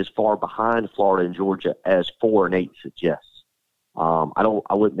is far behind Florida and Georgia as 4-8 suggests.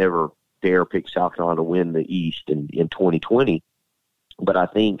 I would never dare pick South Carolina to win the East in 2020, but I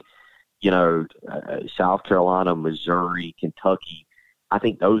think South Carolina, Missouri, Kentucky, I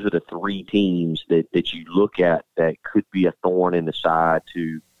think those are the three teams that you look at that could be a thorn in the side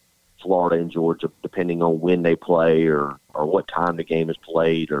to Florida and Georgia, depending on when they play or what time the game is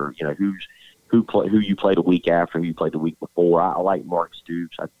played, or who you played a week after, who you played the week before. I like Mark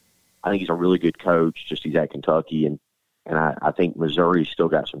Stoops. I think he's a really good coach. Just he's at Kentucky, and I think Missouri's still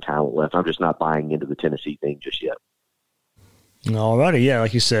got some talent left. I'm just not buying into the Tennessee thing just yet. All righty, yeah,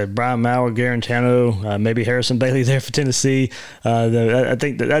 like you said, Brian Maurer, Garantano, maybe Harrison Bailey there for Tennessee. I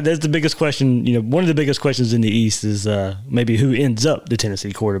think that's the biggest question. One of the biggest questions in the East is maybe who ends up the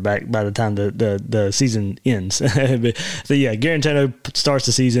Tennessee quarterback by the time the season ends. So yeah, Garantano starts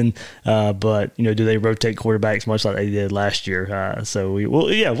the season, but do they rotate quarterbacks much like they did last year? So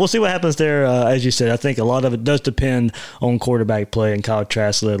we'll see what happens there. As you said, I think a lot of it does depend on quarterback play, and Kyle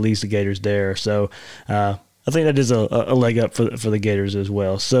Trask leads the Gators there. So. I think that is a leg up for the Gators as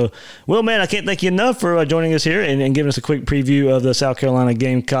well. So, Will, man, I can't thank you enough for joining us here and giving us a quick preview of the South Carolina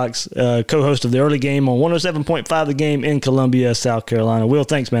Gamecocks, co-host of the early game on 107.5 The Game in Columbia, South Carolina. Will,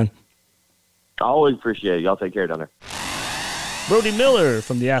 thanks, man. I always appreciate it. Y'all take care down there. Brody Miller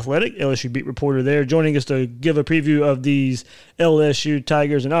from The Athletic, LSU beat reporter there, joining us to give a preview of these LSU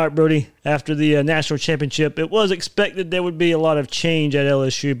Tigers. And all right, Brody, after the national championship, it was expected there would be a lot of change at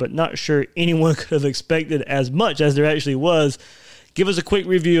LSU, but not sure anyone could have expected as much as there actually was. Give us a quick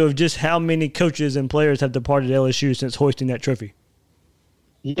review of just how many coaches and players have departed LSU since hoisting that trophy.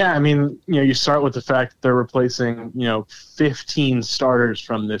 Yeah, I mean, you start with the fact that they're replacing, 15 starters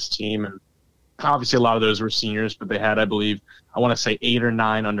from this team, and obviously a lot of those were seniors, but they had, I believe, I want to say 8 or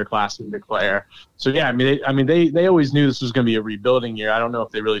 9 underclassmen declare. So yeah, they always knew this was going to be a rebuilding year. I don't know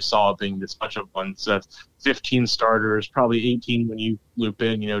if they really saw it being this much of one. So that's 15 starters, probably 18 when you loop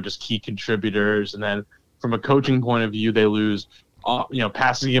in, just key contributors. And then from a coaching point of view, they lose,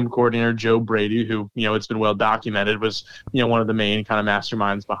 passing game coordinator Joe Brady, who, it's been well documented was, one of the main kind of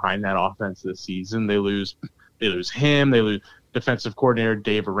masterminds behind that offense this season. They lose him. They lose defensive coordinator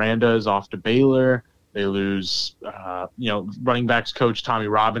Dave Aranda is off to Baylor. They lose, running backs coach Tommy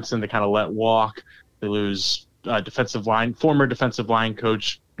Robinson. They kind of let walk. They lose former defensive line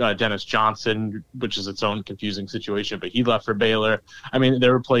coach Dennis Johnson, which is its own confusing situation, but he left for Baylor. I mean,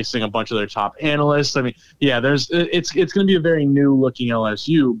 they're replacing a bunch of their top analysts. I mean, yeah, it's going to be a very new looking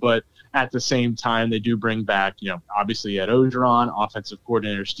LSU, but at the same time, they do bring back, obviously Ed Ogeron, offensive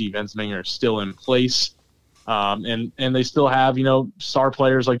coordinator Steve Ensminger is still in place. And they still have, star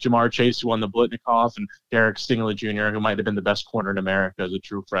players like Jamar Chase, who won the Blitnikoff, and Derek Stingley Jr., who might have been the best corner in America as a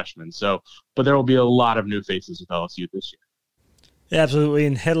true freshman. So, but there will be a lot of new faces with LSU this year. Yeah, absolutely.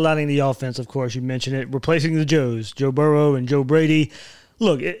 And headlining the offense, of course, you mentioned it, replacing the Joes, Joe Burrow and Joe Brady.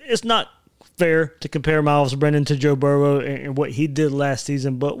 Look, it's not fair to compare Myles Brennan to Joe Burrow and what he did last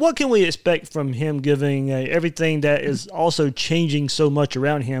season, but what can we expect from him, giving everything that is also changing so much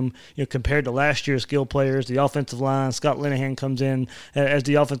around him, compared to last year's skill players, the offensive line? Scott Linehan comes in as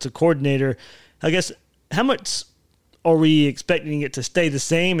the offensive coordinator. I guess, how much are we expecting it to stay the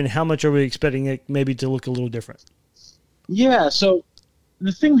same, and how much are we expecting it maybe to look a little different? Yeah, so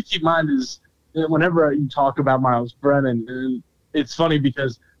the thing to keep in mind is that whenever you talk about Myles Brennan, it's funny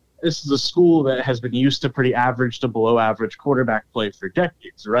because this is a school that has been used to pretty average to below average quarterback play for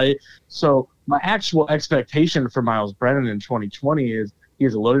decades, right? So my actual expectation for Myles Brennan in 2020 is he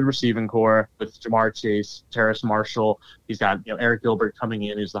has a loaded receiving core with Jamar Chase, Terrace Marshall. He's got Eric Gilbert coming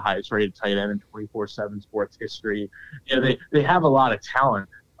in, who's the highest rated tight end in 24/7 sports history. They have a lot of talent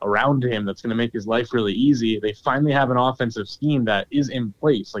around him that's going to make his life really easy. They finally have an offensive scheme that is in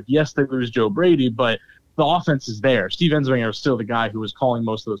place. Like, yes, they lose Joe Brady, but the offense is there. Steve Ensminger is still the guy who was calling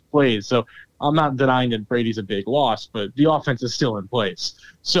most of those plays. So I'm not denying that Brady's a big loss, but the offense is still in place.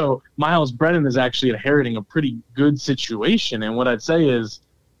 So Myles Brennan is actually inheriting a pretty good situation. And what I'd say is,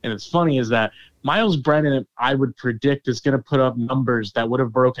 and it's funny, is that Myles Brennan, I would predict, is going to put up numbers that would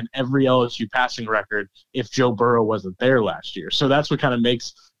have broken every LSU passing record if Joe Burrow wasn't there last year. So that's what kind of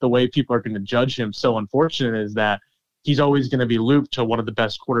makes the way people are going to judge him so unfortunate, is that he's always going to be looped to one of the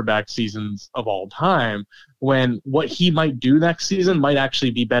best quarterback seasons of all time, when what he might do next season might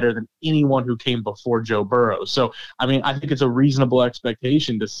actually be better than anyone who came before Joe Burrow. So, I mean, I think it's a reasonable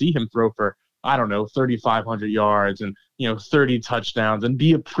expectation to see him throw for, 3,500 yards and, 30 touchdowns and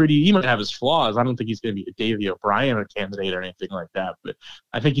be he might have his flaws. I don't think he's going to be a Davey O'Brien candidate or anything like that, but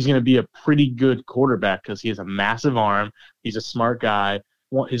I think he's going to be a pretty good quarterback because he has a massive arm. He's a smart guy.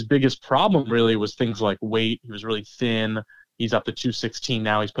 His biggest problem really was things like weight. He was really thin. He's up to 216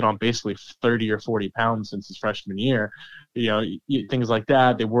 now. He's put on basically 30 or 40 pounds since his freshman year. Things like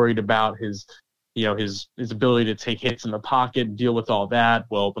that. They worried about his ability to take hits in the pocket and deal with all that.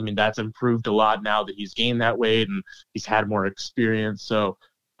 Well, I mean, that's improved a lot now that he's gained that weight and he's had more experience. So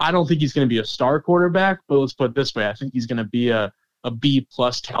I don't think he's going to be a star quarterback, but let's put it this way. I think he's going to be a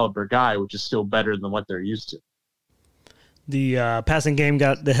B-plus caliber guy, which is still better than what they're used to. The passing game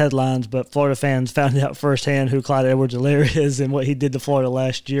got the headlines, but Florida fans found out firsthand who Clyde Edwards-Helaire is and what he did to Florida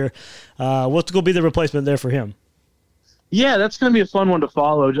last year. What's going to be the replacement there for him? Yeah, that's going to be a fun one to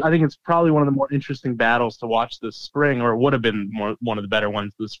follow. I think it's probably one of the more interesting battles to watch this spring, or would have been one of the better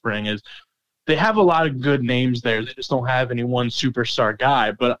ones this spring, is they have a lot of good names there. They just don't have any one superstar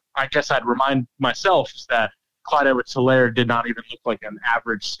guy. But I guess I'd remind myself is that Clyde Edwards-Helaire did not even look like an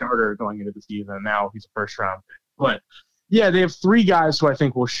average starter going into the season. Now he's a first-round pick. But, yeah, they have three guys who I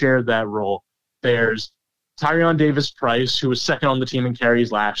think will share that role. There's Tyrion Davis-Price, who was second on the team in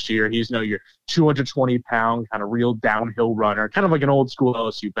carries last year. He's your 220-pound kind of real downhill runner, kind of like an old-school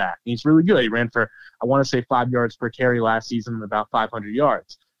LSU back. He's really good. He ran for, I want to say, 5 yards per carry last season and about 500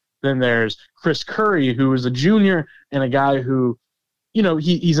 yards. Then there's Chris Curry, who is a junior and a guy who,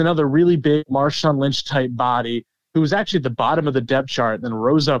 he's another really big Marshawn Lynch-type body who was actually at the bottom of the depth chart, then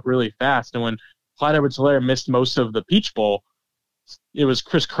rose up really fast. And when Clyde Edwards-Helaire missed most of the Peach Bowl, it was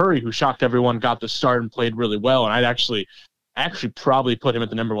Chris Curry who shocked everyone, got the start, and played really well. And I'd actually probably put him at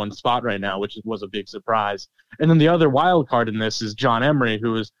the number one spot right now, which was a big surprise. And then the other wild card in this is John Emery,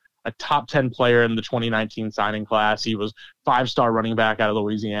 who is a top 10 player in the 2019 signing class. He was 5-star running back out of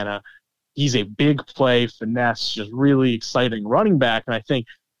Louisiana. He's a big play, finesse, just really exciting running back. And I think,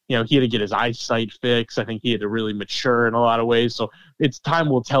 he had to get his eyesight fixed. I think he had to really mature in a lot of ways. So time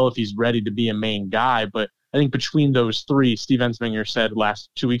will tell if he's ready to be a main guy. But I think between those three, Steve Ensminger said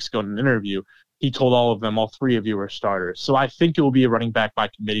 2 weeks ago in an interview, he told all of them, all three of you are starters. So I think it will be a running back by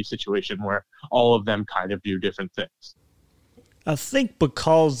committee situation where all of them kind of do different things. I think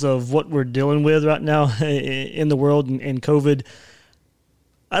because of what we're dealing with right now in the world and COVID,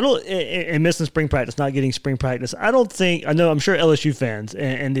 and missing spring practice, not getting spring practice, I'm sure LSU fans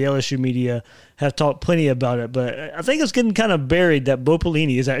and the LSU media have talked plenty about it, but I think it's getting kind of buried that Bo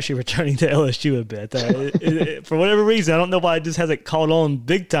Pelini is actually returning to LSU a bit. For whatever reason, I don't know why it just hasn't caught on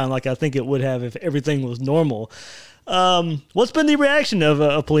big time like I think it would have if everything was normal. What's been the reaction of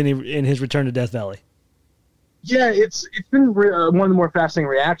Pelini in his return to Death Valley? Yeah, it's been one of the more fascinating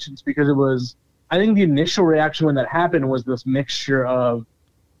reactions because it was, I think the initial reaction when that happened was this mixture of,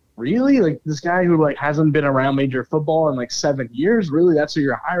 really? Like, this guy who, like, hasn't been around major football in, like, 7 years? Really? That's who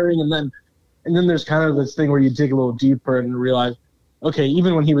you're hiring? And then there's kind of this thing where you dig a little deeper and realize, okay,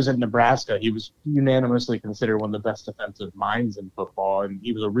 even when he was at Nebraska, he was unanimously considered one of the best defensive minds in football, and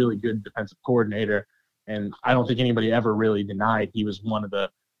he was a really good defensive coordinator. And I don't think anybody ever really denied he was one of the,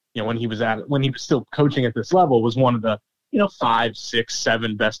 when he was still coaching at this level, was one of the, 5, 6,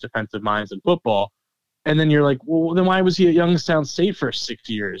 7 best defensive minds in football. And then you're like, well, then why was he at Youngstown State for 6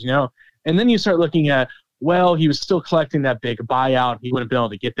 years? And then you start looking at, well, he was still collecting that big buyout. He wouldn't have been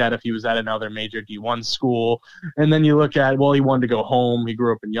able to get that if he was at another major D1 school. And then you look at, well, he wanted to go home. He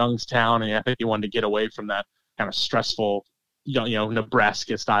grew up in Youngstown, and I think he wanted to get away from that kind of stressful,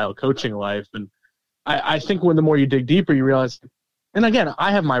 Nebraska-style coaching life. And I think the more you dig deeper, you realize, and again,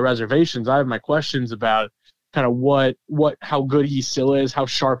 I have my reservations. I have my questions about kind of how good he still is, how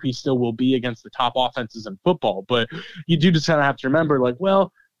sharp he still will be against the top offenses in football. But you do just kind of have to remember, like,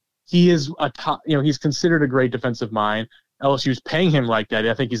 well, he is a top, he's considered a great defensive mind. LSU's paying him like that.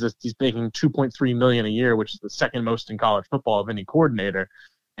 I think he's making $2.3 million a year, which is the second most in college football of any coordinator.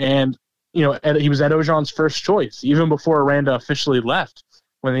 And, he was Ed Ogeron's first choice, even before Aranda officially left.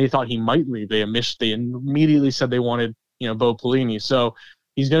 When they thought he might leave, they immediately said they wanted, Bo Pelini. So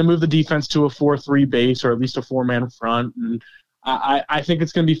he's going to move the defense to a 4-3 base, or at least a 4-man front. And I think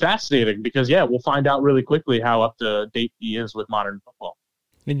it's going to be fascinating because, we'll find out really quickly how up to date he is with modern football.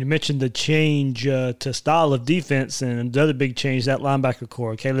 And you mentioned the change to style of defense, and the other big change, that linebacker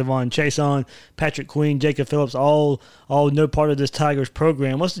core. Caleb Von Chason, Patrick Queen, Jacob Phillips, all no part of this Tigers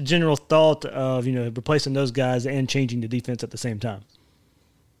program. What's the general thought of, replacing those guys and changing the defense at the same time?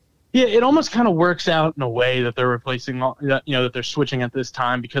 Yeah, it almost kind of works out in a way that they're replacing, that they're switching at this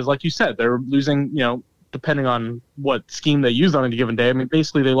time because, like you said, they're losing, depending on what scheme they use on any given day. I mean,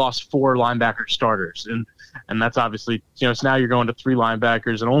 basically they lost 4 linebacker starters, and that's obviously, so now you're going to 3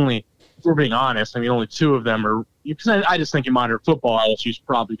 linebackers, and only, if we're being honest, only 2 of them are, because I just think in modern football, LSU's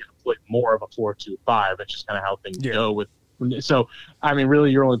probably going to play more of a 4-2-5. That's just kind of how things go with. So,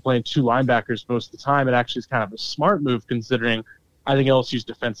 really, you're only playing 2 linebackers most of the time. It actually is kind of a smart move considering I think LSU's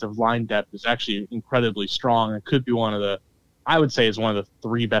defensive line depth is actually incredibly strong. It could be one of the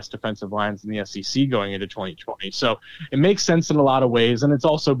 3 best defensive lines in the SEC going into 2020. So it makes sense in a lot of ways, and it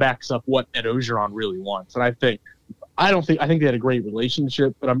also backs up what Ed Ogeron really wants. And I think they had a great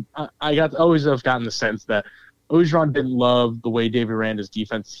relationship, but I always have gotten the sense that Ogeron didn't love the way Dave Aranda's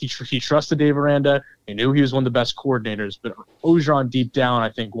defense. He trusted Dave Aranda. He knew he was one of the best coordinators, but Ogeron deep down, I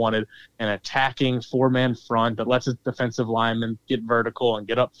think, wanted an attacking 4-man front that lets his defensive linemen get vertical and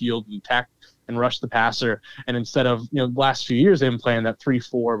get upfield and attack and rush the passer. And instead of, the last few years, they've been playing that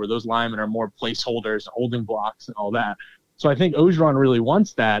 3-4 where those linemen are more placeholders, holding blocks and all that. So I think Ogeron really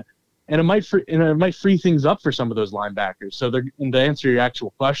wants that. And it might free things up for some of those linebackers. So and to answer your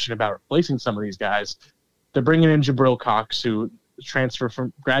actual question about replacing some of these guys, they're bringing in Jabril Cox, who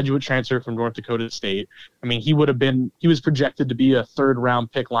graduate transfer from North Dakota State. He was projected to be a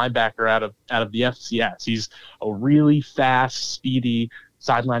 3rd-round pick linebacker out of the FCS. He's a really fast, speedy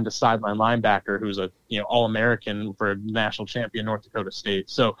sideline to sideline linebacker who's a All-American for a national champion North Dakota State.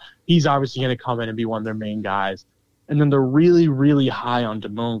 So he's obviously going to come in and be one of their main guys. And then they're really, really high on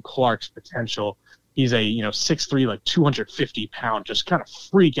Damone Clark's potential. He's a 6'3", like 250-pound, just kind of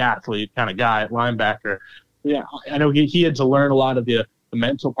freak athlete kind of guy at linebacker. Yeah, I know he had to learn a lot of the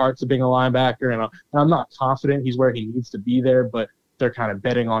mental parts of being a linebacker, and I'm not confident he's where he needs to be there, but they're kind of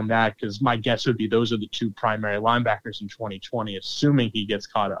betting on that because my guess would be those are the 2 primary linebackers in 2020, assuming he gets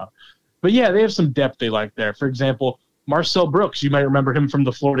caught up. But yeah, they have some depth they like there. For example, Marcel Brooks, you might remember him from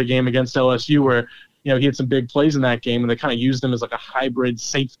the Florida game against LSU where he had some big plays in that game, and they kind of used him as like a hybrid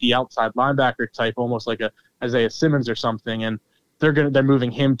safety outside linebacker type, almost like a Isaiah Simmons or something. And they're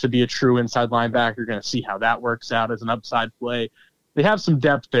moving him to be a true inside linebacker. Going to see how that works out as an upside play. They have some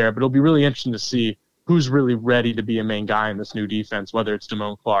depth there, but it'll be really interesting to see who's really ready to be a main guy in this new defense, whether it's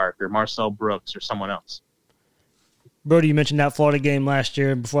Damone Clark or Marcel Brooks or someone else. Brody, you mentioned that Florida game last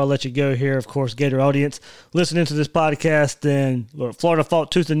year. Before I let you go here, of course, Gator audience, listening to this podcast, and Florida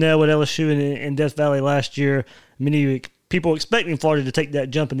fought tooth and nail with LSU in Death Valley last year. Many people expecting Florida to take that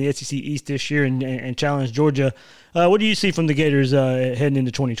jump in the SEC East this year and challenge Georgia. What do you see from the Gators heading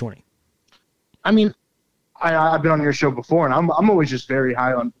into 2020? I've been on your show before, and I'm always just very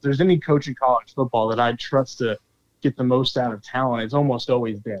high on. If there's any coach in college football that I trust to get the most out of talent, it's almost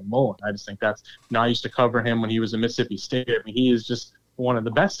always Dan Mullen. I just think that's. I used to cover him when he was at Mississippi State. He is just one of the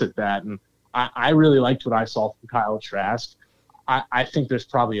best at that, and I really liked what I saw from Kyle Trask. I think there's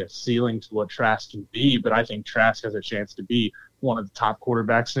probably a ceiling to what Trask can be, but I think Trask has a chance to be one of the top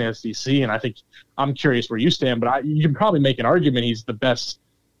quarterbacks in the SEC. And I think I'm curious where you stand, but you can probably make an argument he's the best,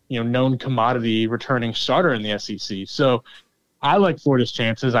 known commodity returning starter in the SEC. So I like Florida's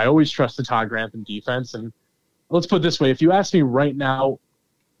chances. I always trust the Todd Grantham defense. And let's put it this way. If you ask me right now,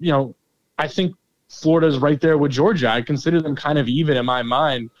 I think Florida's right there with Georgia. I consider them kind of even in my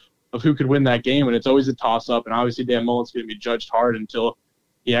mind of who could win that game, and it's always a toss-up. And obviously Dan Mullen's going to be judged hard until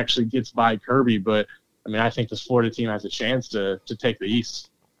he actually gets by Kirby. But, I think this Florida team has a chance to take the East.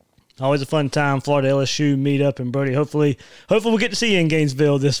 Always a fun time, Florida LSU meet up, and Brody, hopefully we'll get to see you in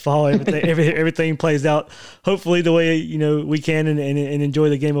Gainesville this fall. Everything plays out hopefully the way we can and enjoy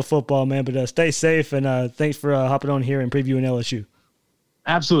the game of football, man. But stay safe, and thanks for hopping on here and previewing LSU.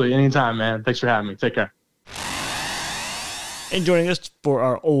 Absolutely, anytime, man. Thanks for having me. Take care. And joining us for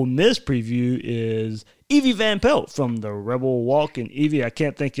our Ole Miss preview is Evie Van Pelt from the Rebel Walk. And Evie, I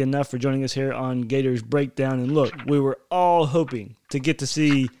can't thank you enough for joining us here on Gators Breakdown. And look, we were all hoping to get to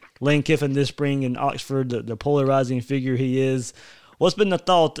see Lane Kiffin this spring in Oxford, the polarizing figure he is. What's been the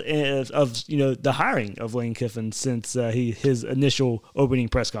thought of the hiring of Lane Kiffin since his initial opening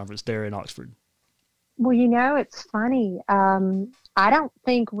press conference there in Oxford? Well, it's funny. I don't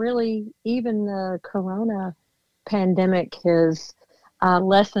think really even the corona pandemic has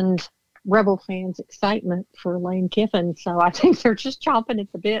lessened Rebel fans' excitement for Lane Kiffin. So I think they're just chomping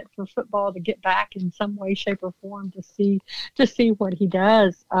at the bit for football to get back in some way, shape, or form to see what he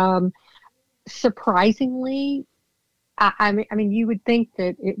does. Surprisingly, I mean, you would think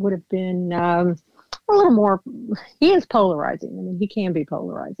that it would have been a little more. He is polarizing. He can be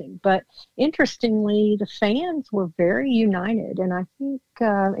polarizing. But interestingly, the fans were very united, and I think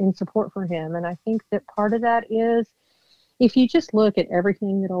in support for him. And I think that part of that is, if you just look at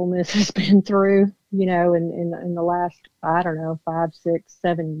everything that Ole Miss has been through, in the last, 5, 6,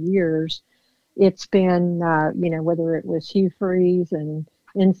 7 years, it's been, whether it was Hugh Freeze and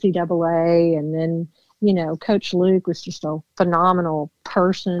NCAA, and then, Coach Luke was just a phenomenal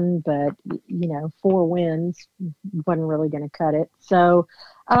person, but, 4 wins wasn't really going to cut it. So,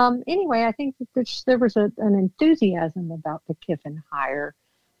 anyway, I think that there was an enthusiasm about the Kiffin hire.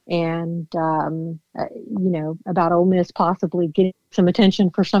 And, about Ole Miss possibly getting some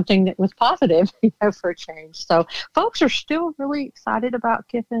attention for something that was positive, for a change. So folks are still really excited about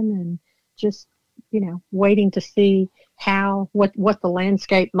Kiffin and just, waiting to see what the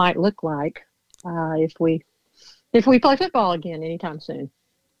landscape might look like if we play football again anytime soon.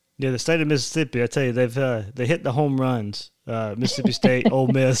 Yeah, the state of Mississippi, I tell you, they hit the home runs. Mississippi State, Ole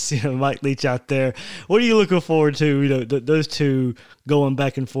Miss, Mike Leach out there. What are you looking forward to? Those two going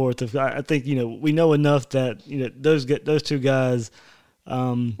back and forth. I think we know enough that those two guys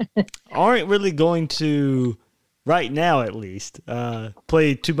aren't really going to, right now at least,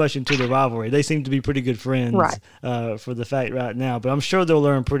 play too much into the rivalry. They seem to be pretty good friends, right, for the fact right now. But I'm sure they'll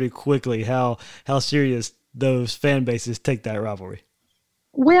learn pretty quickly how serious those fan bases take that rivalry.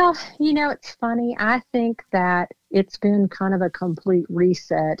 Well, it's funny. I think that it's been kind of a complete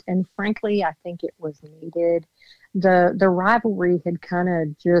reset. And frankly, I think it was needed. The rivalry had kind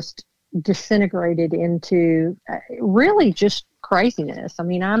of just disintegrated into really just craziness.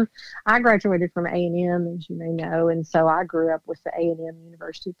 I graduated from A&M, as you may know, and so I grew up with the A&M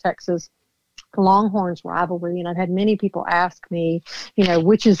University of Texas Longhorns rivalry. And I've had many people ask me,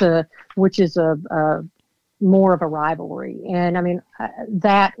 which is a more of a rivalry. And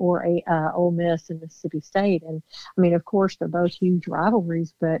that or Ole Miss and Mississippi State. And of course they're both huge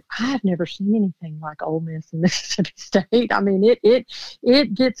rivalries, but I've never seen anything like Ole Miss and Mississippi State.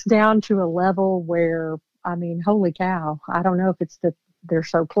 It gets down to a level where, holy cow. I don't know if it's that they're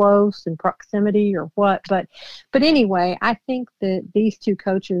so close in proximity or what, but anyway, I think that these two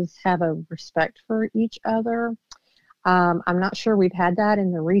coaches have a respect for each other. I'm not sure we've had that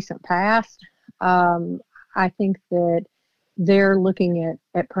in the recent past. I think that they're looking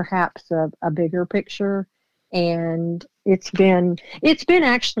at perhaps a bigger picture, and it's been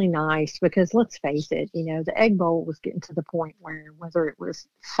actually nice because let's face it, the Egg Bowl was getting to the point where whether it was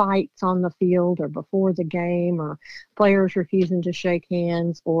fights on the field or before the game or players refusing to shake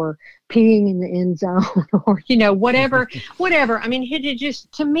hands or peeing in the end zone or, whatever. It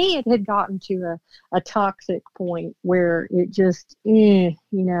just, to me, it had gotten to a toxic point where it just, it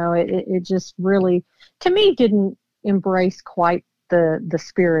just really, to me, didn't embrace quite the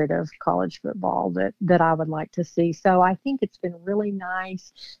spirit of college football that I would like to see. So I think it's been really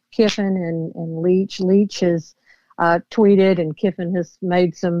nice. Kiffin and Leach. Leach has tweeted, and Kiffin has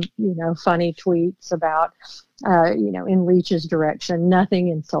made some, funny tweets about, in Leach's direction, nothing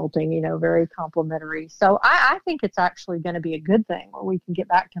insulting, very complimentary. So I think it's actually going to be a good thing where we can get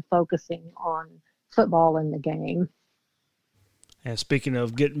back to focusing on football in the game. And speaking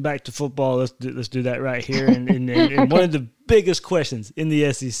of getting back to football, let's do that right here. And one of the biggest questions in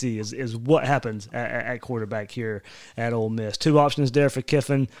the SEC is what happens at quarterback here at Ole Miss. Two options there for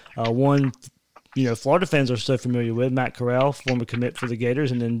Kiffin. One, Florida fans are so familiar with, Matt Corral, former commit for the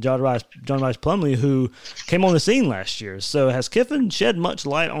Gators, and then John Rice Plumlee, who came on the scene last year. So has Kiffin shed much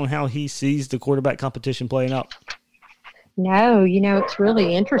light on how he sees the quarterback competition playing out? No, it's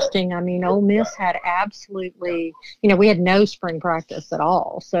really interesting. I mean, Ole Miss had absolutely, we had no spring practice at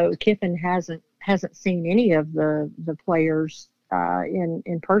all. So Kiffin hasn't seen any of the players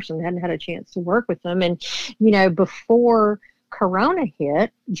in person, hadn't had a chance to work with them. And, before Corona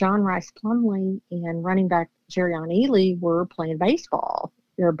hit, John Rice Plumlee and running back Jerrion Ealy were playing baseball.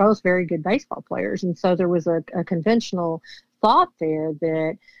 They're both very good baseball players. And so there was a conventional thought there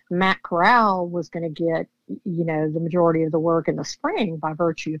that Matt Corral was going to get, the majority of the work in the spring by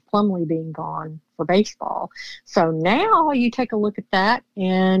virtue of Plumlee being gone for baseball. So now you take a look at that,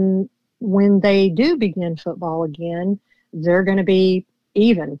 and when they do begin football again, they're going to be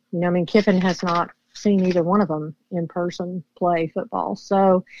even. Kiffin has not seen either one of them in person play football.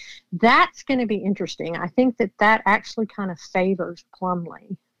 So that's going to be interesting. I think that actually kind of favors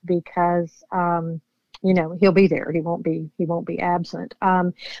Plumlee because, he'll be there. He won't be absent.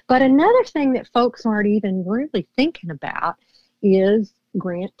 But another thing that folks aren't even really thinking about is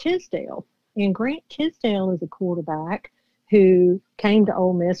Grant Tisdale. And Grant Tisdale is a quarterback who came to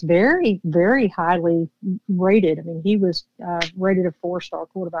Ole Miss very, very highly rated. I mean, he was rated a 4-star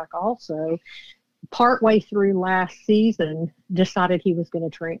quarterback also. Partway through last season, decided he was going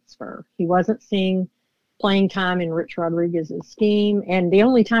to transfer. He wasn't seeing playing time in Rich Rodriguez's scheme, and the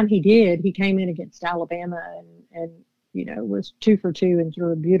only time he did, he came in against Alabama and was 2 for 2 and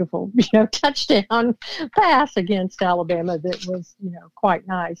threw a beautiful touchdown pass against Alabama that was quite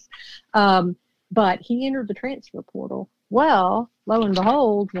nice. But he entered the transfer portal. Well, lo and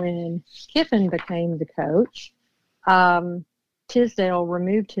behold, when Kiffin became the coach, Tisdale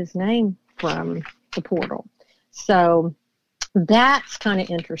removed his name from the portal. So that's kind of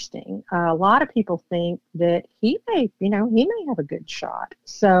interesting. A lot of people think that he may have a good shot.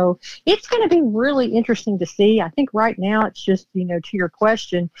 So it's going to be really interesting to see. I think right now it's just, to your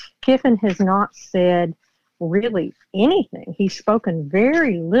question, Kiffin has not said really anything. He's spoken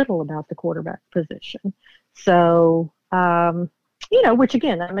very little about the quarterback position. So, which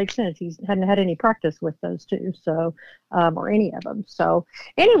again, that makes sense. He hadn't had any practice with those two, so, or any of them. So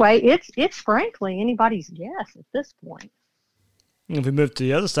anyway, it's frankly anybody's guess at this point. If we move to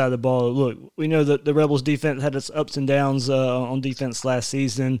the other side of the ball, look, we know that the Rebels defense had its ups and downs on defense last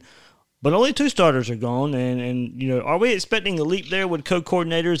season, but only 2 starters are gone. And are we expecting a leap there with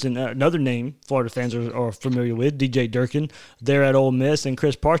co-coordinators? And another name Florida fans are familiar with, DJ Durkin, there at Ole Miss, and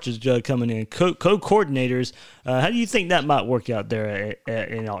Chris Partridge coming in. Co-coordinators, how do you think that might work out there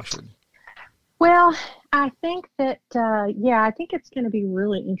in Oxford? Well, I think that, I think it's going to be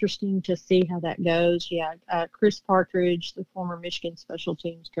really interesting to see how that goes. Yeah, Chris Partridge, the former Michigan special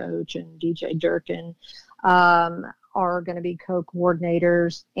teams coach, and DJ Durkin are going to be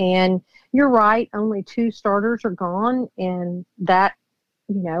co-coordinators. And you're right, only 2 starters are gone, and that,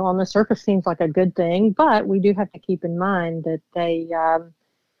 on the surface seems like a good thing. But we do have to keep in mind that they,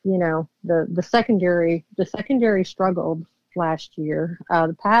 the secondary struggled last year.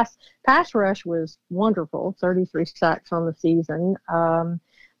 The pass rush was wonderful, 33 sacks on the season.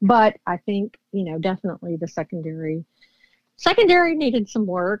 But I think, definitely the secondary needed some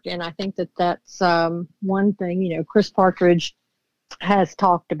work. And I think that's one thing, Chris Partridge has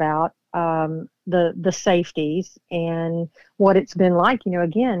talked about the safeties and what it's been like,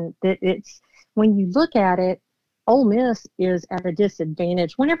 again, that it's, when you look at it, Ole Miss is at a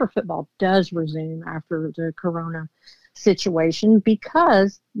disadvantage whenever football does resume after the Corona situation,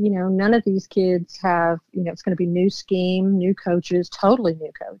 because none of these kids have, it's going to be new scheme, new coaches, totally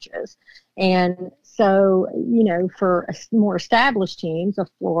new coaches. And so for more established teams of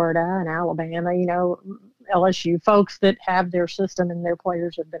Florida and Alabama, LSU, folks that have their system and their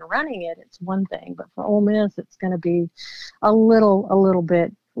players have been running it, it's one thing. But for Ole Miss, it's going to be a little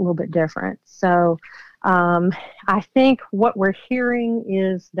bit different. So I think what we're hearing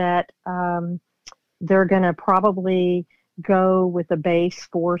is that they're going to probably go with a base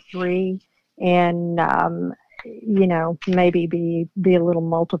 4-3 and, maybe be a little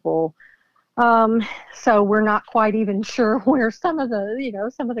multiple So we're not quite even sure where some of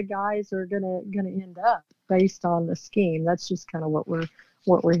the guys are gonna end up based on the scheme. That's just kind of what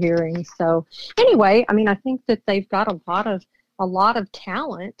we're hearing. So anyway, I mean, I think that they've got a lot of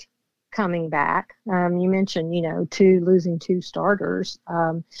talent coming back. You mentioned, losing two starters.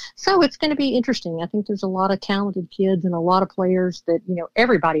 So it's going to be interesting. I think there's a lot of talented kids and a lot of players that,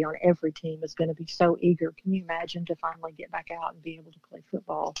 everybody on every team is going to be so eager. Can you imagine to finally get back out and be able to play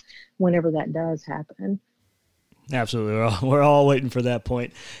football whenever that does happen? Absolutely. We're all waiting for that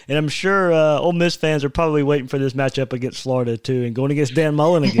point. And I'm sure Ole Miss fans are probably waiting for this matchup against Florida, too, and going against Dan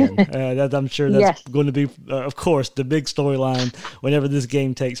Mullen again. I'm sure that's going to be, of course, the big storyline whenever this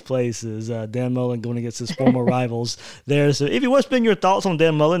game takes place is Dan Mullen going against his former rivals there. So, if what's been your thoughts on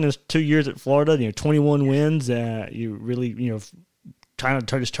Dan Mullen in his 2 years at Florida, 21 wins, you really, trying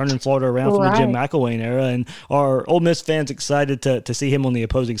to just turning Florida around from the Jim McElwain era, and are Ole Miss fans excited to see him on the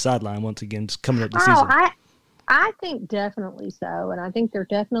opposing sideline once again coming up the season? I think definitely so, and I think they're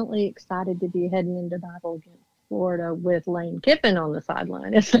definitely excited to be heading into battle against Florida with Lane Kiffin on the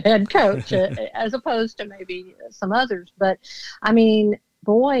sideline as the head coach, as opposed to maybe some others. But, I mean,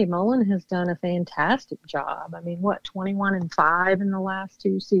 boy, Mullen has done a fantastic job. I mean, 21-5 in the last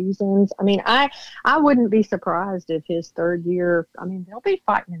 2 seasons. I mean, I wouldn't be surprised if his third year, I mean, they'll be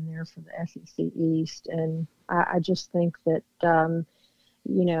fighting in there for the SEC East, and I just think that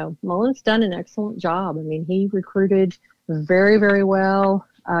Mullen's done an excellent job. I mean, he recruited very, very well.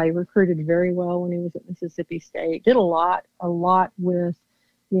 He recruited very well when he was at Mississippi State. Did a lot with,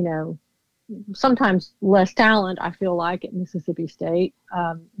 sometimes less talent, I feel like, at Mississippi State.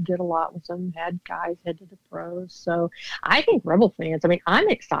 Did a lot with them, had guys head to the pros. So I think Rebel fans, I mean, I'm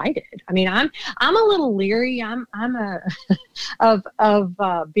excited. I mean, I'm a little leery. I'm of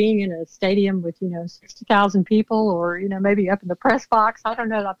being in a stadium with, 60,000 people, or, maybe up in the press box. I don't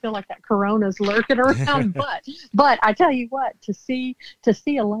know. I feel like that corona's lurking around, but I tell you what, to see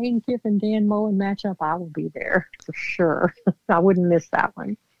a Lane Kiffin, Dan Mullen matchup, I will be there for sure. I wouldn't miss that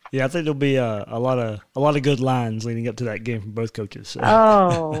one. Yeah, I think there'll be a lot of good lines leading up to that game from both coaches. So.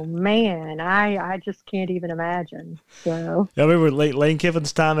 Oh man, I just can't even imagine. So I remember Lane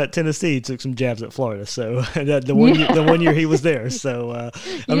Kiffin's time at Tennessee took some jabs at Florida. So the one year he was there. So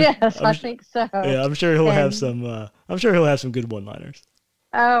I think so. Yeah, I'm sure he'll have some. I'm sure he'll have some good one-liners.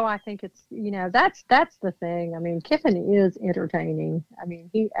 Oh, I think it's, that's the thing. I mean, Kiffin is entertaining. I mean,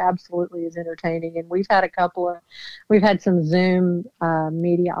 he absolutely is entertaining. And we've had some Zoom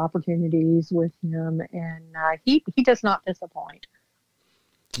media opportunities with him, and he does not disappoint.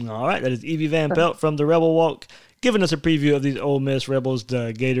 All right. That is Evie Van Pelt from the Rebel Walk, giving us a preview of these Ole Miss Rebels,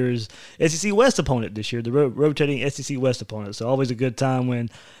 the Gators SEC West opponent this year, the rotating SEC West opponent. So always a good time when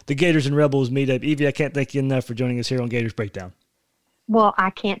the Gators and Rebels meet up. Evie, I can't thank you enough for joining us here on Gators Breakdown. Well, I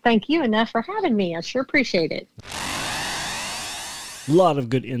can't thank you enough for having me. I sure appreciate it. A lot of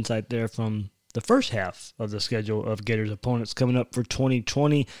good insight there from the first half of the schedule of Gators opponents coming up for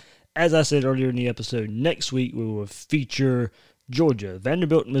 2020. As I said earlier in the episode, next week we will feature Georgia,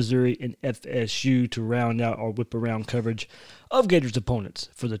 Vanderbilt, Missouri, and FSU to round out our whip-around coverage of Gators opponents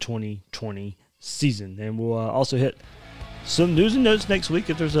for the 2020 season. And we'll also hit some news and notes next week.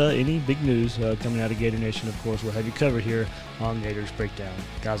 If there's any big news coming out of Gator Nation, of course, we'll have you covered here on Gators Breakdown.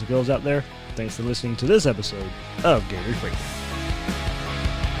 Guys and girls out there, thanks for listening to this episode of Gators Breakdown.